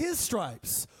by his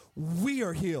stripes we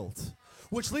are healed.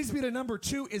 Which leads me to number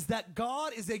 2 is that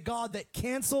God is a God that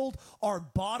canceled our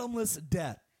bottomless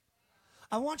debt.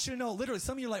 I want you to know, literally,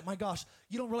 some of you are like, my gosh,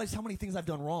 you don't realize how many things I've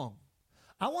done wrong.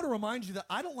 I want to remind you that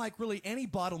I don't like really any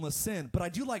bottomless sin, but I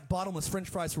do like bottomless French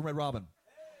fries from Red Robin.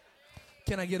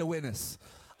 Can I get a witness?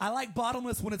 I like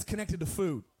bottomless when it's connected to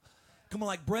food. Come on,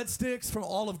 like breadsticks from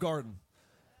Olive Garden.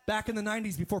 Back in the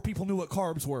 90s before people knew what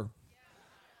carbs were.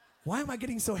 Why am I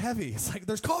getting so heavy? It's like,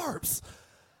 there's carbs.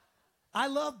 I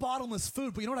love bottomless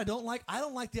food, but you know what I don't like? I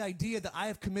don't like the idea that I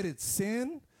have committed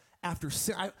sin after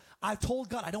sin. I've told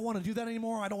God I don't want to do that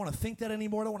anymore. I don't want to think that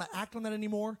anymore. I don't want to act on that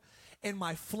anymore. And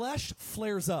my flesh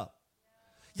flares up.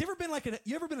 You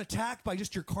ever been attacked by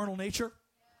just your carnal nature?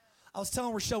 I was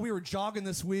telling Rochelle we were jogging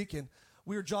this week, and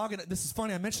we were jogging. This is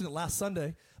funny. I mentioned it last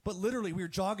Sunday, but literally we were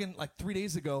jogging like 3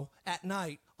 days ago at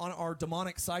night on our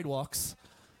demonic sidewalks.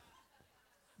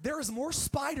 There is more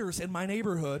spiders in my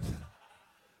neighborhood.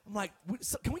 I'm like,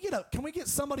 can we get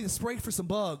somebody to spray for some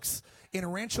bugs in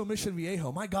Rancho Mission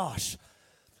Viejo? My gosh.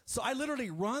 So I literally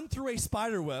run through a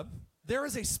spider web. There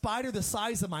is a spider the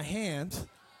size of my hand.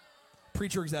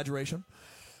 Preacher exaggeration.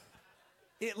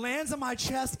 It lands on my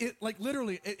chest. It like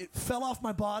literally, it fell off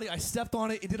my body. I stepped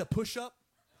on it. It did a push-up.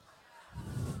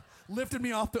 Lifted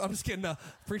me off I'm just kidding.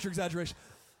 Preacher exaggeration.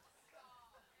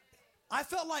 I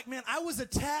felt like, man, I was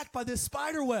attacked by this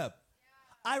spider web.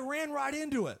 I ran right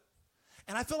into it.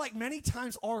 And I feel like many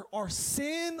times our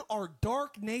sin, our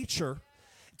dark nature,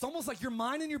 it's almost like you're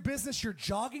minding your business, you're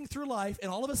jogging through life,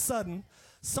 and all of a sudden,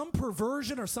 some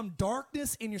perversion or some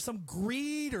darkness in your, some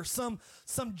greed or some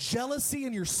jealousy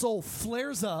in your soul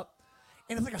flares up,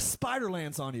 and it's like a spider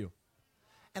lands on you.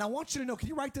 And I want you to know, can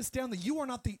you write this down, that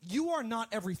you are not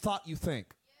every thought you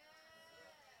think.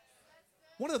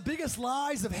 One of the biggest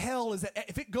lies of hell is that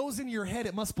if it goes in your head,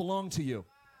 it must belong to you.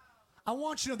 I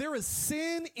want you to know there is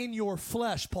sin in your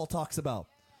flesh, Paul talks about.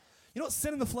 You know what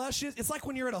sin in the flesh is? It's like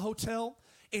when you're at a hotel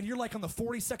and you're like on the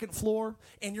 42nd floor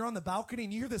and you're on the balcony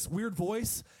and you hear this weird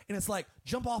voice and it's like,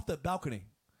 jump off the balcony.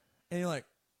 And you're like,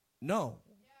 no.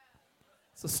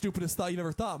 It's the stupidest thought you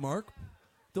never thought, Mark.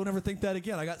 Don't ever think that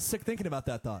again. I got sick thinking about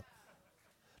that thought.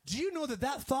 Do you know that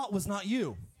that thought was not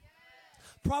you?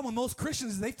 Problem with most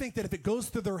Christians is they think that if it goes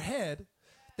through their head,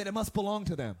 that it must belong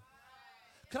to them.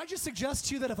 Can I just suggest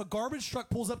to you that if a garbage truck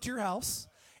pulls up to your house,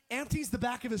 empties the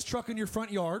back of his truck in your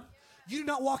front yard, you do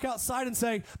not walk outside and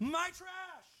say, my trash.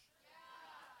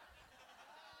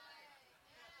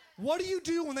 What do you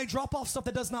do when they drop off stuff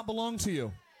that does not belong to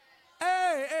you?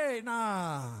 Hey,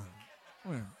 nah.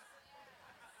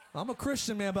 I'm a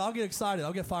Christian, man, but I'll get excited.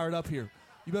 I'll get fired up here.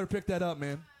 You better pick that up,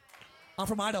 man. I'm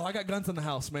from Idaho. I got guns in the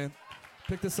house, man.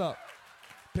 Pick this up.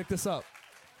 Pick this up.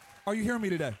 Are you hearing me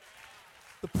today?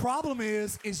 The problem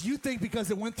is you think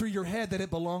because it went through your head that it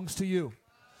belongs to you.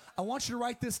 I want you to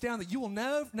write this down, that you will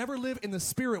never live in the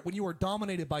spirit when you are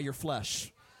dominated by your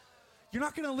flesh. You're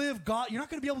not going to live God. You're not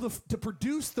going to be able to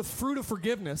produce the fruit of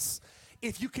forgiveness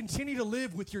if you continue to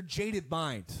live with your jaded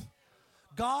mind.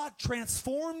 God,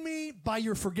 transform me by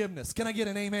your forgiveness. Can I get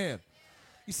an amen?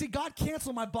 You see, God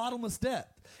canceled my bottomless debt.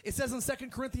 It says in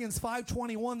 2 Corinthians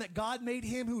 5:21 that God made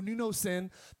him who knew no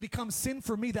sin become sin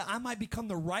for me, that I might become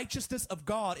the righteousness of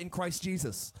God in Christ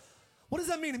Jesus. What does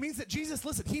that mean? It means that Jesus,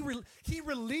 listen, he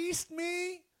released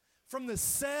me from the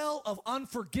cell of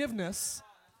unforgiveness,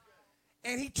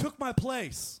 and he took my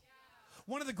place.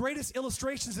 One of the greatest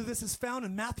illustrations of this is found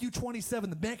in Matthew 27.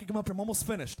 The band can come up here. I'm almost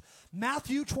finished.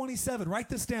 Matthew 27. Write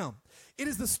this down. It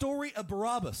is the story of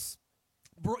Barabbas.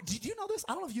 Did you know this?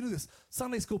 I don't know if you knew this.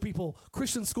 Sunday school people,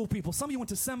 Christian school people, some of you went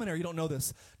to seminary, you don't know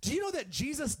this. Do you know that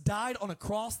Jesus died on a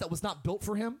cross that was not built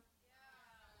for him?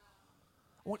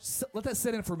 Let that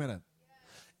sit in for a minute.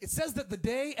 It says that the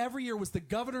day every year was the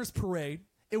governor's parade.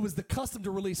 It was the custom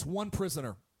to release one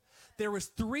prisoner. There was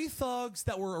 3 thugs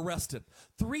that were arrested,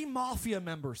 3 mafia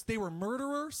members. They were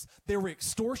murderers, they were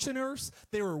extortioners,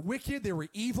 they were wicked, they were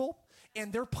evil,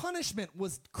 and their punishment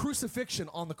was crucifixion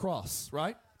on the cross,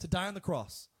 right? To die on the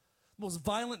cross. Most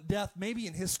violent death maybe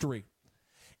in history.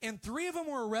 And 3 of them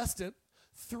were arrested.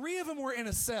 3 of them were in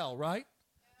a cell, right?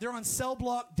 They're on cell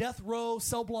block, death row,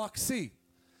 cell block C.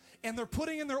 And they're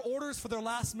putting in their orders for their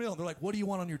last meal. They're like, what do you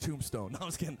want on your tombstone? No, I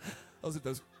was kidding.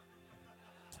 Those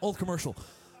old commercial.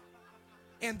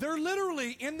 And they're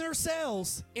literally in their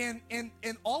cells, and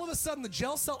all of a sudden the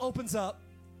jail cell opens up,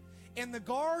 and the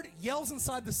guard yells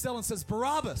inside the cell and says,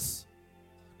 Barabbas,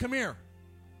 come here.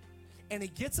 And he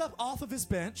gets up off of his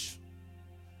bench,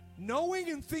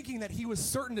 knowing and thinking that he was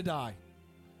certain to die.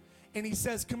 And he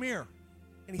says, come here.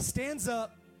 And he stands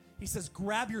up. He says,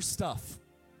 grab your stuff.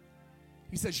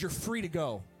 He says, you're free to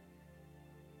go.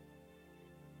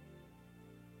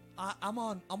 I'm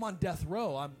on death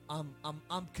row.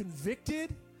 I'm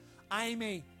convicted. I am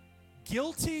a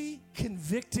guilty,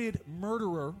 convicted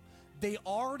murderer. They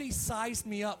already sized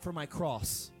me up for my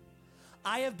cross.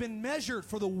 I have been measured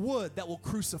for the wood that will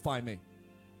crucify me.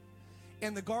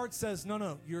 And the guard says,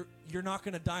 no, you're not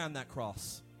going to die on that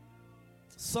cross.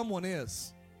 Someone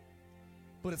is,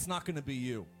 but it's not going to be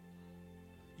you.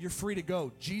 You're free to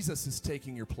go. Jesus is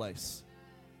taking your place.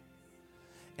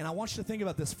 And I want you to think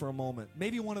about this for a moment.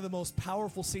 Maybe one of the most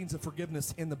powerful scenes of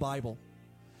forgiveness in the Bible,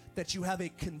 that you have a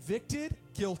convicted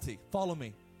guilty. Follow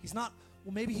me. He's not,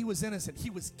 well, maybe he was innocent. He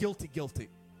was guilty.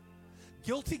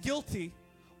 Guilty,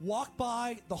 walked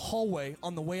by the hallway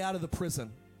on the way out of the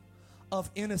prison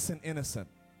of innocent.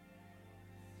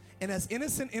 And as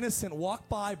innocent walked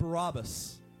by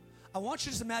Barabbas, I want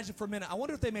you to just imagine for a minute, I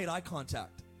wonder if they made eye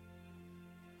contact.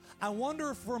 I wonder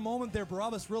if for a moment there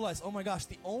Barabbas realized, oh my gosh,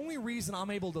 the only reason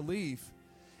I'm able to leave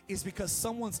is because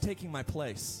someone's taking my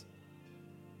place.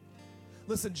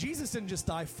 Listen, Jesus didn't just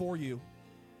die for you.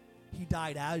 He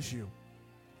died as you.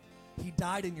 He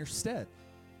died in your stead.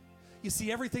 You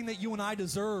see, everything that you and I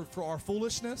deserve for our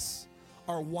foolishness,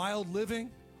 our wild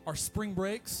living, our spring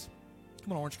breaks.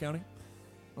 Come on, Orange County.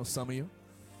 I know some of you.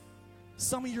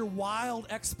 Some of your wild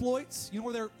exploits, you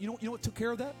know what took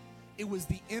care of that? It was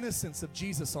the innocence of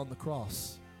Jesus on the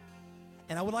cross.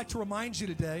 And I would like to remind you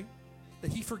today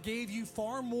that he forgave you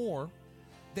far more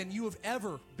than you have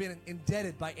ever been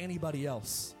indebted by anybody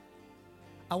else.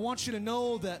 I want you to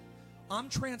know that I'm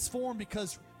transformed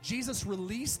because Jesus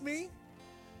released me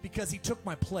because he took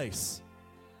my place.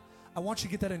 I want you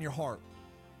to get that in your heart.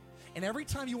 And every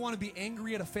time you want to be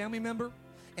angry at a family member,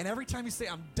 and every time you say,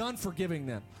 I'm done forgiving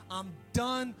them, I'm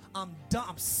done,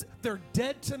 they're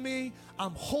dead to me,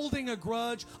 I'm holding a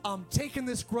grudge, I'm taking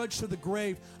this grudge to the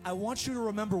grave, I want you to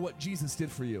remember what Jesus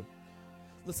did for you.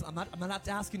 Listen, I'm not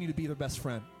asking you to be their best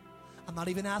friend. I'm not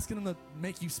even asking them to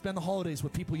make you spend the holidays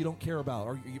with people you don't care about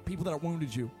or people that have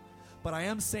wounded you. But I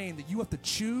am saying that you have to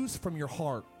choose from your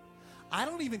heart. I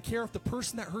don't even care if the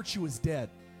person that hurt you is dead.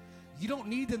 You don't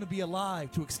need them to be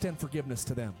alive to extend forgiveness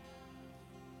to them.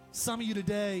 Some of you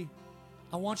today,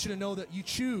 I want you to know that you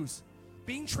choose.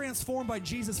 Being transformed by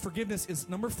Jesus' forgiveness is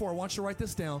number 4. I want you to write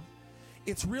this down.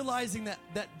 It's realizing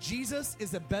that Jesus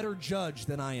is a better judge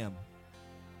than I am.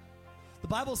 The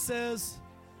Bible says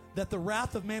that the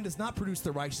wrath of man does not produce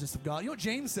the righteousness of God. You know what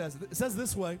James says? It says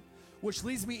this way, which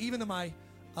leads me even to my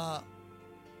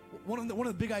one of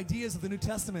the big ideas of the New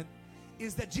Testament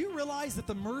is that, do you realize that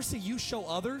the mercy you show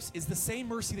others is the same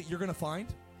mercy that you're going to find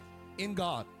in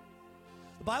God?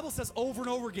 The Bible says over and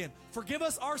over again, forgive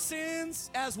us our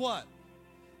sins as what?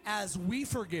 As we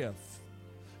forgive.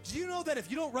 Do you know that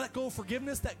if you don't let go of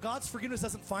forgiveness, that God's forgiveness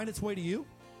doesn't find its way to you?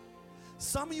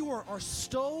 Some of you are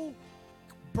so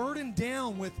burdened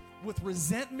down with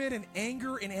resentment and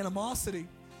anger and animosity,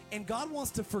 and God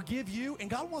wants to forgive you, and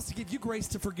God wants to give you grace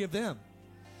to forgive them.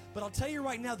 But I'll tell you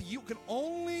right now that you can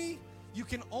only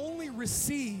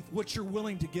receive what you're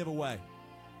willing to give away.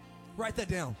 Write that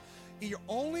down. You're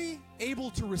only able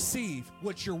to receive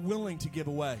what you're willing to give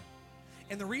away.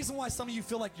 And the reason why some of you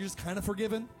feel like you're just kind of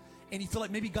forgiven and you feel like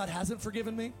maybe God hasn't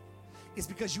forgiven me is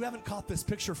because you haven't caught this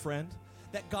picture, friend,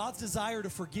 that God's desire to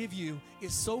forgive you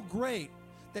is so great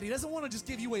that he doesn't want to just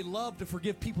give you a love to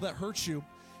forgive people that hurt you.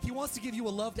 He wants to give you a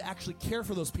love to actually care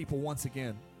for those people once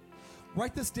again.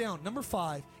 Write this down. Number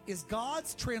 5 is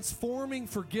God's transforming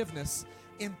forgiveness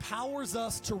empowers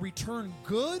us to return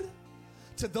good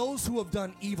to those who have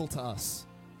done evil to us.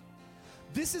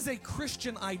 This is a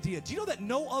Christian idea. Do you know that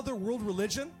no other world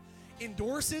religion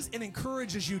endorses and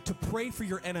encourages you to pray for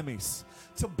your enemies,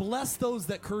 to bless those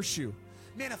that curse you?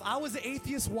 Man, if I was an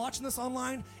atheist watching this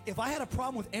online, if I had a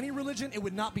problem with any religion, it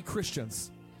would not be Christians.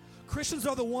 Christians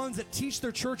are the ones that teach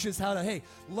their churches how to, hey,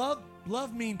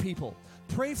 love mean people,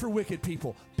 pray for wicked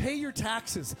people, pay your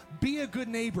taxes, be a good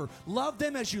neighbor, love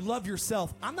them as you love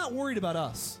yourself. I'm not worried about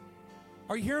us.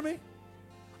 Are you hearing me?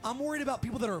 I'm worried about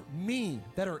people that are mean,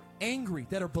 that are angry,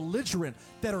 that are belligerent,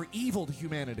 that are evil to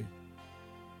humanity.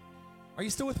 Are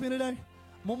you still with me today?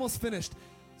 I'm almost finished.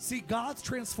 See, God's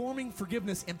transforming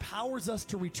forgiveness empowers us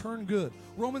to return good.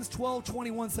 Romans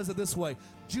 12:21 says it this way,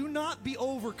 do not be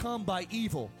overcome by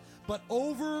evil, but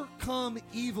overcome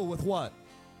evil with what?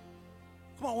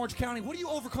 Come on, Orange County, what do you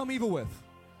overcome evil with?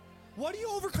 What do you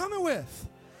overcome it with?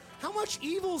 How much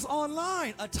evil's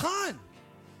online? A ton.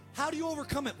 How do you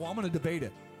overcome it? Well, I'm going to debate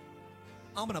it.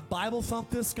 I'm going to Bible thump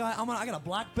this guy. I got a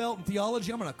black belt in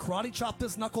theology. I'm going to karate chop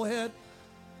this knucklehead.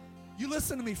 You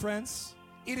listen to me, friends.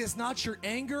 It is not your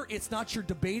anger. It's not your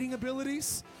debating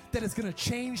abilities that is going to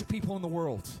change people in the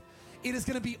world. It is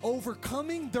going to be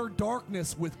overcoming their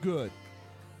darkness with good.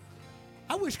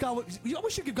 I wish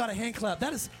you could got a hand clap.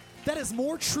 That is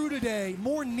more true today,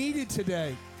 more needed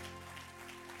today.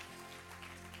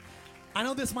 I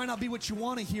know this might not be what you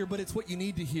want to hear, but it's what you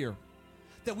need to hear.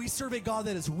 That we serve a God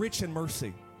that is rich in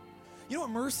mercy. You know what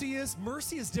mercy is?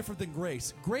 Mercy is different than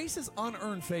grace. Grace is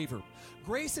unearned favor.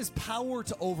 Grace is power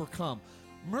to overcome.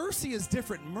 Mercy is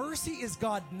different. Mercy is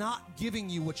God not giving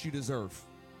you what you deserve.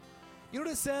 You know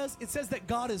what it says? It says that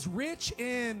God is rich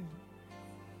in...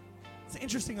 It's an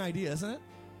interesting idea, isn't it?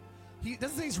 He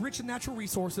doesn't say he's rich in natural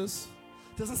resources.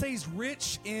 Doesn't say he's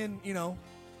rich in,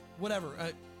 whatever,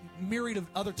 a myriad of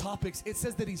other topics. It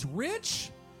says that he's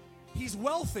rich, he's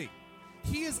wealthy.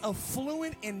 He is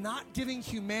affluent in not giving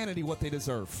humanity what they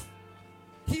deserve.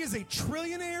 He is a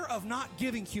trillionaire of not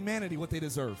giving humanity what they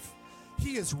deserve.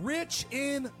 He is rich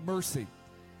in mercy.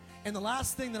 And the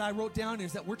last thing that I wrote down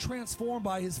is that we're transformed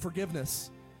by his forgiveness.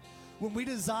 When we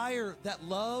desire that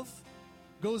love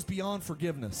goes beyond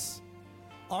forgiveness.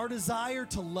 Our desire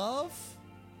to love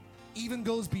even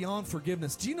goes beyond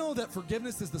forgiveness. Do you know that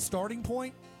forgiveness is the starting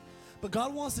point? But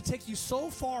God wants to take you so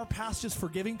far past just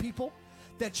forgiving people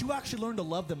that you actually learn to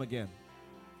love them again.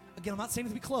 Again, I'm not saying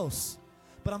to be close,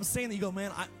 but I'm saying that you go,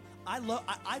 man,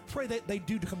 I pray that they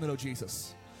do come to know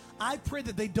Jesus. I pray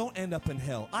that they don't end up in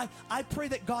hell. I pray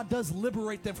that God does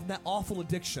liberate them from that awful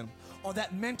addiction or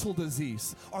that mental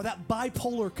disease or that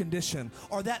bipolar condition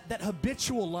or that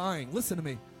habitual lying. Listen to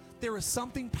me. There is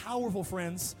something powerful,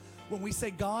 friends, when we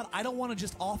say, God, I don't want to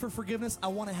just offer forgiveness. I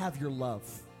want to have your love.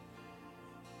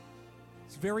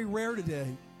 It's very rare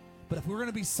today, but if we're going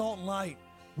to be salt and light,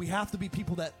 we have to be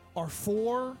people that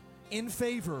are in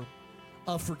favor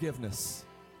of forgiveness.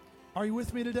 Are you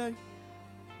with me today?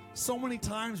 So many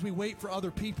times we wait for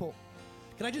other people.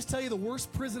 Can I just tell you the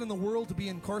worst prison in the world to be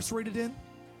incarcerated in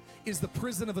is the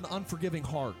prison of an unforgiving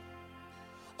heart.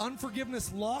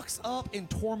 Unforgiveness locks up and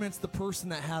torments the person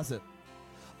that has it.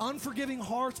 Unforgiving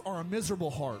hearts are a miserable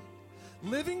heart.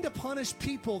 Living to punish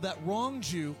people that wronged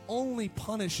you only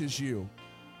punishes you.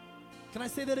 Can I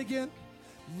say that again?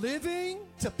 Living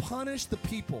to punish the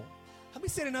people. Let me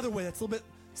say it another way. That's a little bit,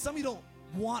 some of you don't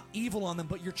want evil on them,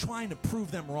 but you're trying to prove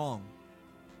them wrong.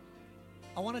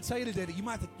 I want to tell you today that you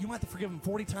might have to forgive them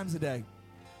 40 times a day.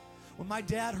 When my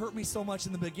dad hurt me so much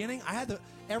in the beginning,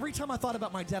 every time I thought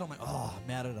about my dad, I'm like, oh, I'm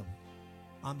mad at him.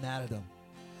 I'm mad at him.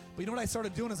 But you know what I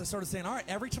started doing is I started saying, all right,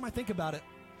 every time I think about it,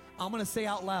 I'm going to say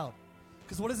out loud.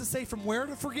 Because what does it say? From where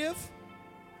to forgive?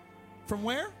 From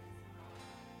where?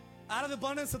 Out of the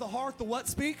abundance of the heart, the what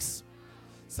speaks?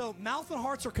 So mouth and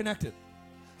hearts are connected.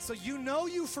 So you know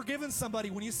you've forgiven somebody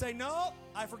when you say, no,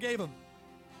 I forgave him.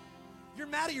 You're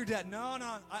mad at your dad. No,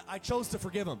 I chose to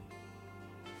forgive him.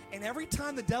 And every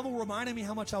time the devil reminded me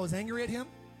how much I was angry at him,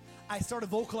 I started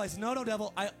vocalizing, no,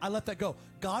 devil, I let that go.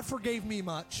 God forgave me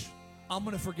much. I'm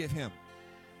going to forgive him.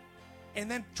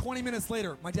 And then 20 minutes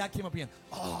later, my dad came up again.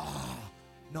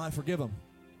 No, I forgive him.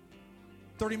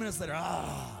 30 minutes later,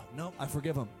 no, I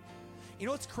forgive him. You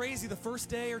know what's crazy? The first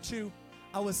day or two,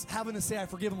 I was having to say I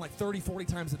forgive him like 30, 40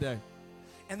 times a day.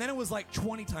 And then it was like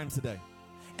 20 times a day.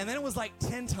 And then it was like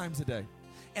 10 times a day.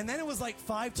 And then it was like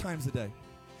 5 times a day.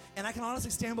 And I can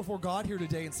honestly stand before God here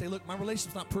today and say, look, my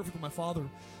relationship's not perfect with my father,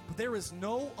 but there is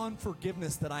no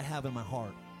unforgiveness that I have in my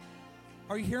heart.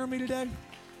 Are you hearing me today?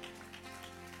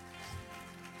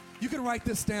 You can write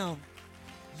this down.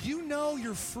 You know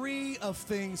you're free of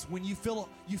things when you feel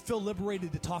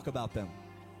liberated to talk about them.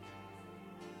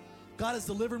 God has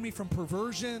delivered me from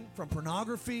perversion, from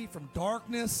pornography, from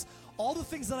darkness, all the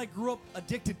things that I grew up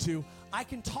addicted to. I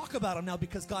can talk about them now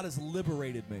because God has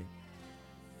liberated me.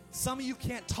 Some of you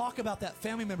can't talk about that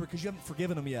family member because you haven't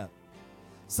forgiven them yet.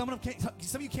 Some of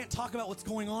you can't talk about what's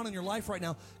going on in your life right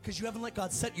now because you haven't let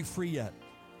God set you free yet.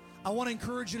 I want to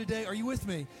encourage you today, are you with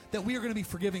me, that we are going to be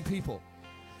forgiving people.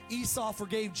 Esau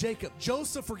forgave Jacob.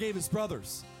 Joseph forgave his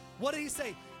brothers. What did he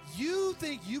say? You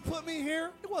think you put me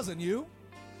here? It wasn't you.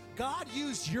 God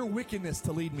used your wickedness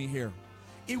to lead me here.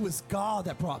 It was God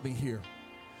that brought me here.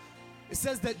 It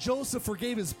says that Joseph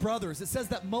forgave his brothers. It says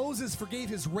that Moses forgave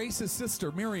his racist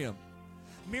sister, Miriam.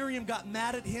 Miriam got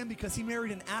mad at him because he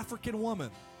married an African woman.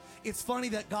 It's funny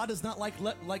that God does not like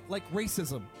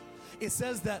racism. It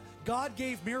says that God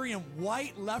gave Miriam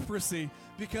white leprosy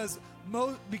because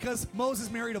Moses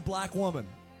married a black woman.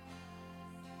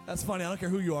 That's funny. I don't care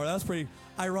who you are. That's pretty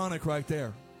ironic right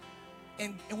there.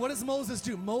 And what does Moses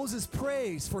do? Moses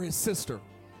prays for his sister.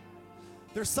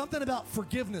 There's something about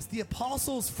forgiveness. The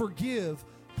apostles forgive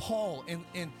Paul,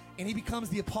 and he becomes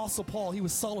the apostle Paul. He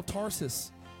was Saul of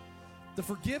Tarsus. The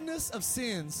forgiveness of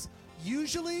sins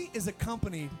usually is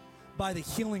accompanied by the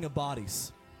healing of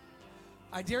bodies.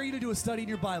 I dare you to do a study in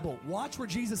your Bible. Watch where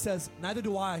Jesus says, neither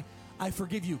do I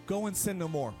forgive you. Go and sin no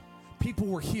more. People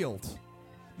were healed.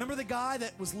 Remember the guy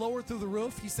that was lowered through the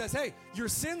roof? He says, hey, your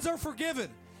sins are forgiven.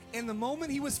 And the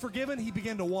moment he was forgiven, he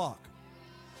began to walk.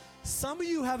 Some of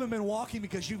you haven't been walking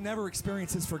because you've never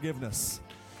experienced his forgiveness.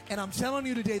 And I'm telling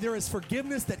you today, there is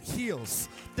forgiveness that heals.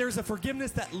 There's a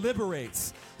forgiveness that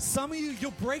liberates. Some of you,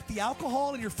 you'll break the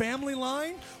alcohol in your family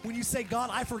line when you say, God,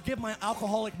 I forgive my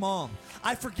alcoholic mom.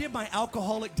 I forgive my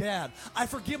alcoholic dad. I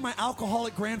forgive my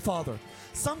alcoholic grandfather.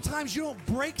 Sometimes you don't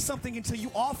break something until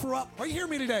you offer up. Are you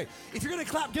hearing me today? If you're going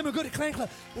to clap, give him a good clap.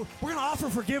 We're going to offer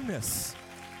forgiveness.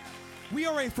 We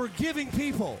are a forgiving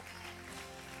people.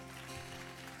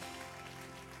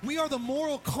 We are the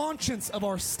moral conscience of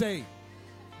our state.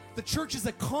 The church is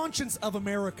the conscience of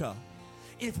America.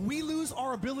 If we lose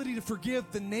our ability to forgive,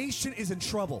 the nation is in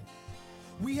trouble.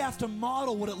 We have to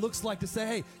model what it looks like to say,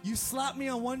 hey, you slapped me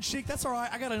on one cheek, that's all right,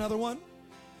 I got another one.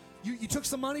 You took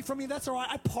some money from me, that's all right,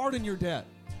 I pardon your debt.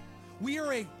 We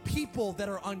are a people that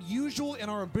are unusual in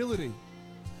our ability.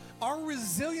 Our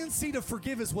resiliency to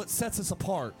forgive is what sets us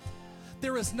apart.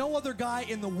 There is no other guy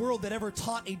in the world that ever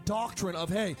taught a doctrine of,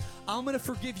 hey, I'm going to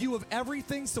forgive you of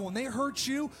everything, so when they hurt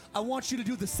you, I want you to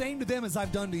do the same to them as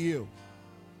I've done to you.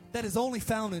 That is only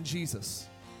found in Jesus.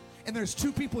 And there's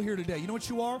two people here today. You know what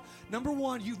you are? Number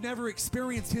one, you've never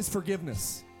experienced his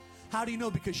forgiveness. How do you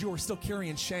know? Because you are still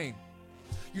carrying shame.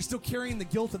 You're still carrying the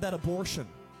guilt of that abortion.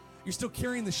 You're still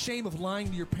carrying the shame of lying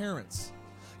to your parents.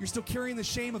 You're still carrying the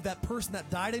shame of that person that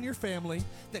died in your family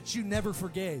that you never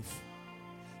forgave.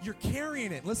 You're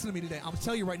carrying it. Listen to me today. I'm going to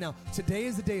tell you right now, today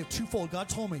is the day of twofold. God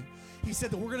told me. He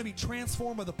said that we're going to be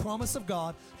transformed by the promise of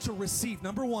God to receive,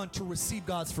 number one, to receive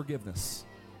God's forgiveness.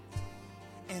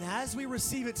 And as we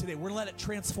receive it today, we're going to let it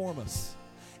transform us.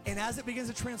 And as it begins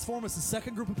to transform us, the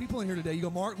second group of people in here today, you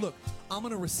go, Mark, look, I'm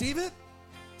going to receive it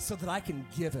so that I can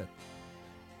give it.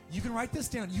 You can write this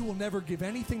down. You will never give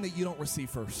anything that you don't receive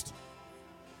first.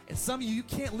 And some of you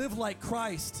can't live like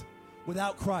Christ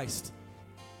without Christ.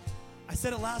 I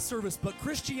said it last service, but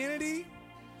Christianity,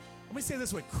 let me say it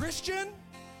this way. Christian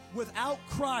without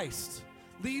Christ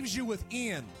leaves you with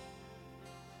Ian.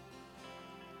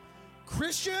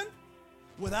 Christian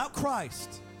without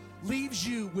Christ leaves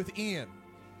you with Ian.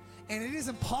 And it is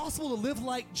impossible to live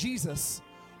like Jesus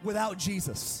without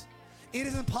Jesus. It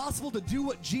is impossible to do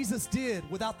what Jesus did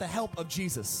without the help of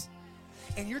Jesus.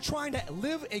 And you're trying to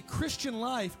live a Christian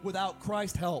life without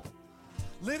Christ's help.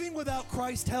 Living without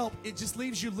Christ's help, it just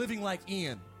leaves you living like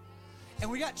Ian.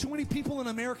 And we got too many people in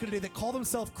America today that call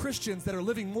themselves Christians that are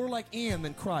living more like Ian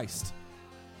than Christ.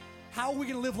 How are we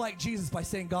going to live like Jesus? By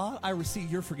saying, God, I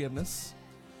receive your forgiveness.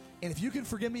 And if you can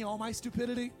forgive me all my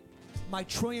stupidity, my $1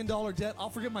 trillion debt, I'll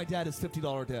forgive my dad his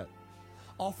 $50 debt.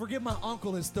 I'll forgive my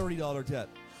uncle his $30 debt.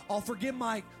 I'll forgive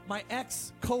my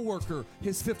ex-coworker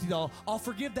his $50. I'll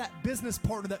forgive that business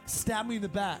partner that stabbed me in the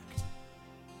back.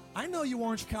 I know you,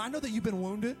 Orange County. I know that you've been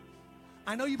wounded.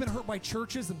 I know you've been hurt by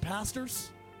churches and pastors.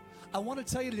 I want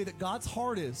to tell you today that God's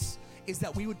heart is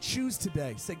that we would choose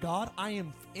today. Say, God, I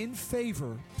am in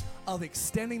favor of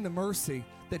extending the mercy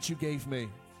that you gave me.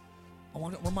 I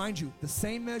want to remind you, the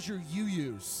same measure you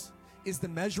use is the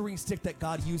measuring stick that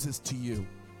God uses to you.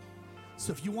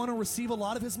 So if you want to receive a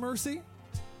lot of his mercy,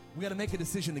 we got to make a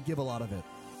decision to give a lot of it.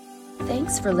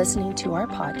 Thanks for listening to our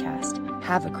podcast.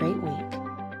 Have a great week.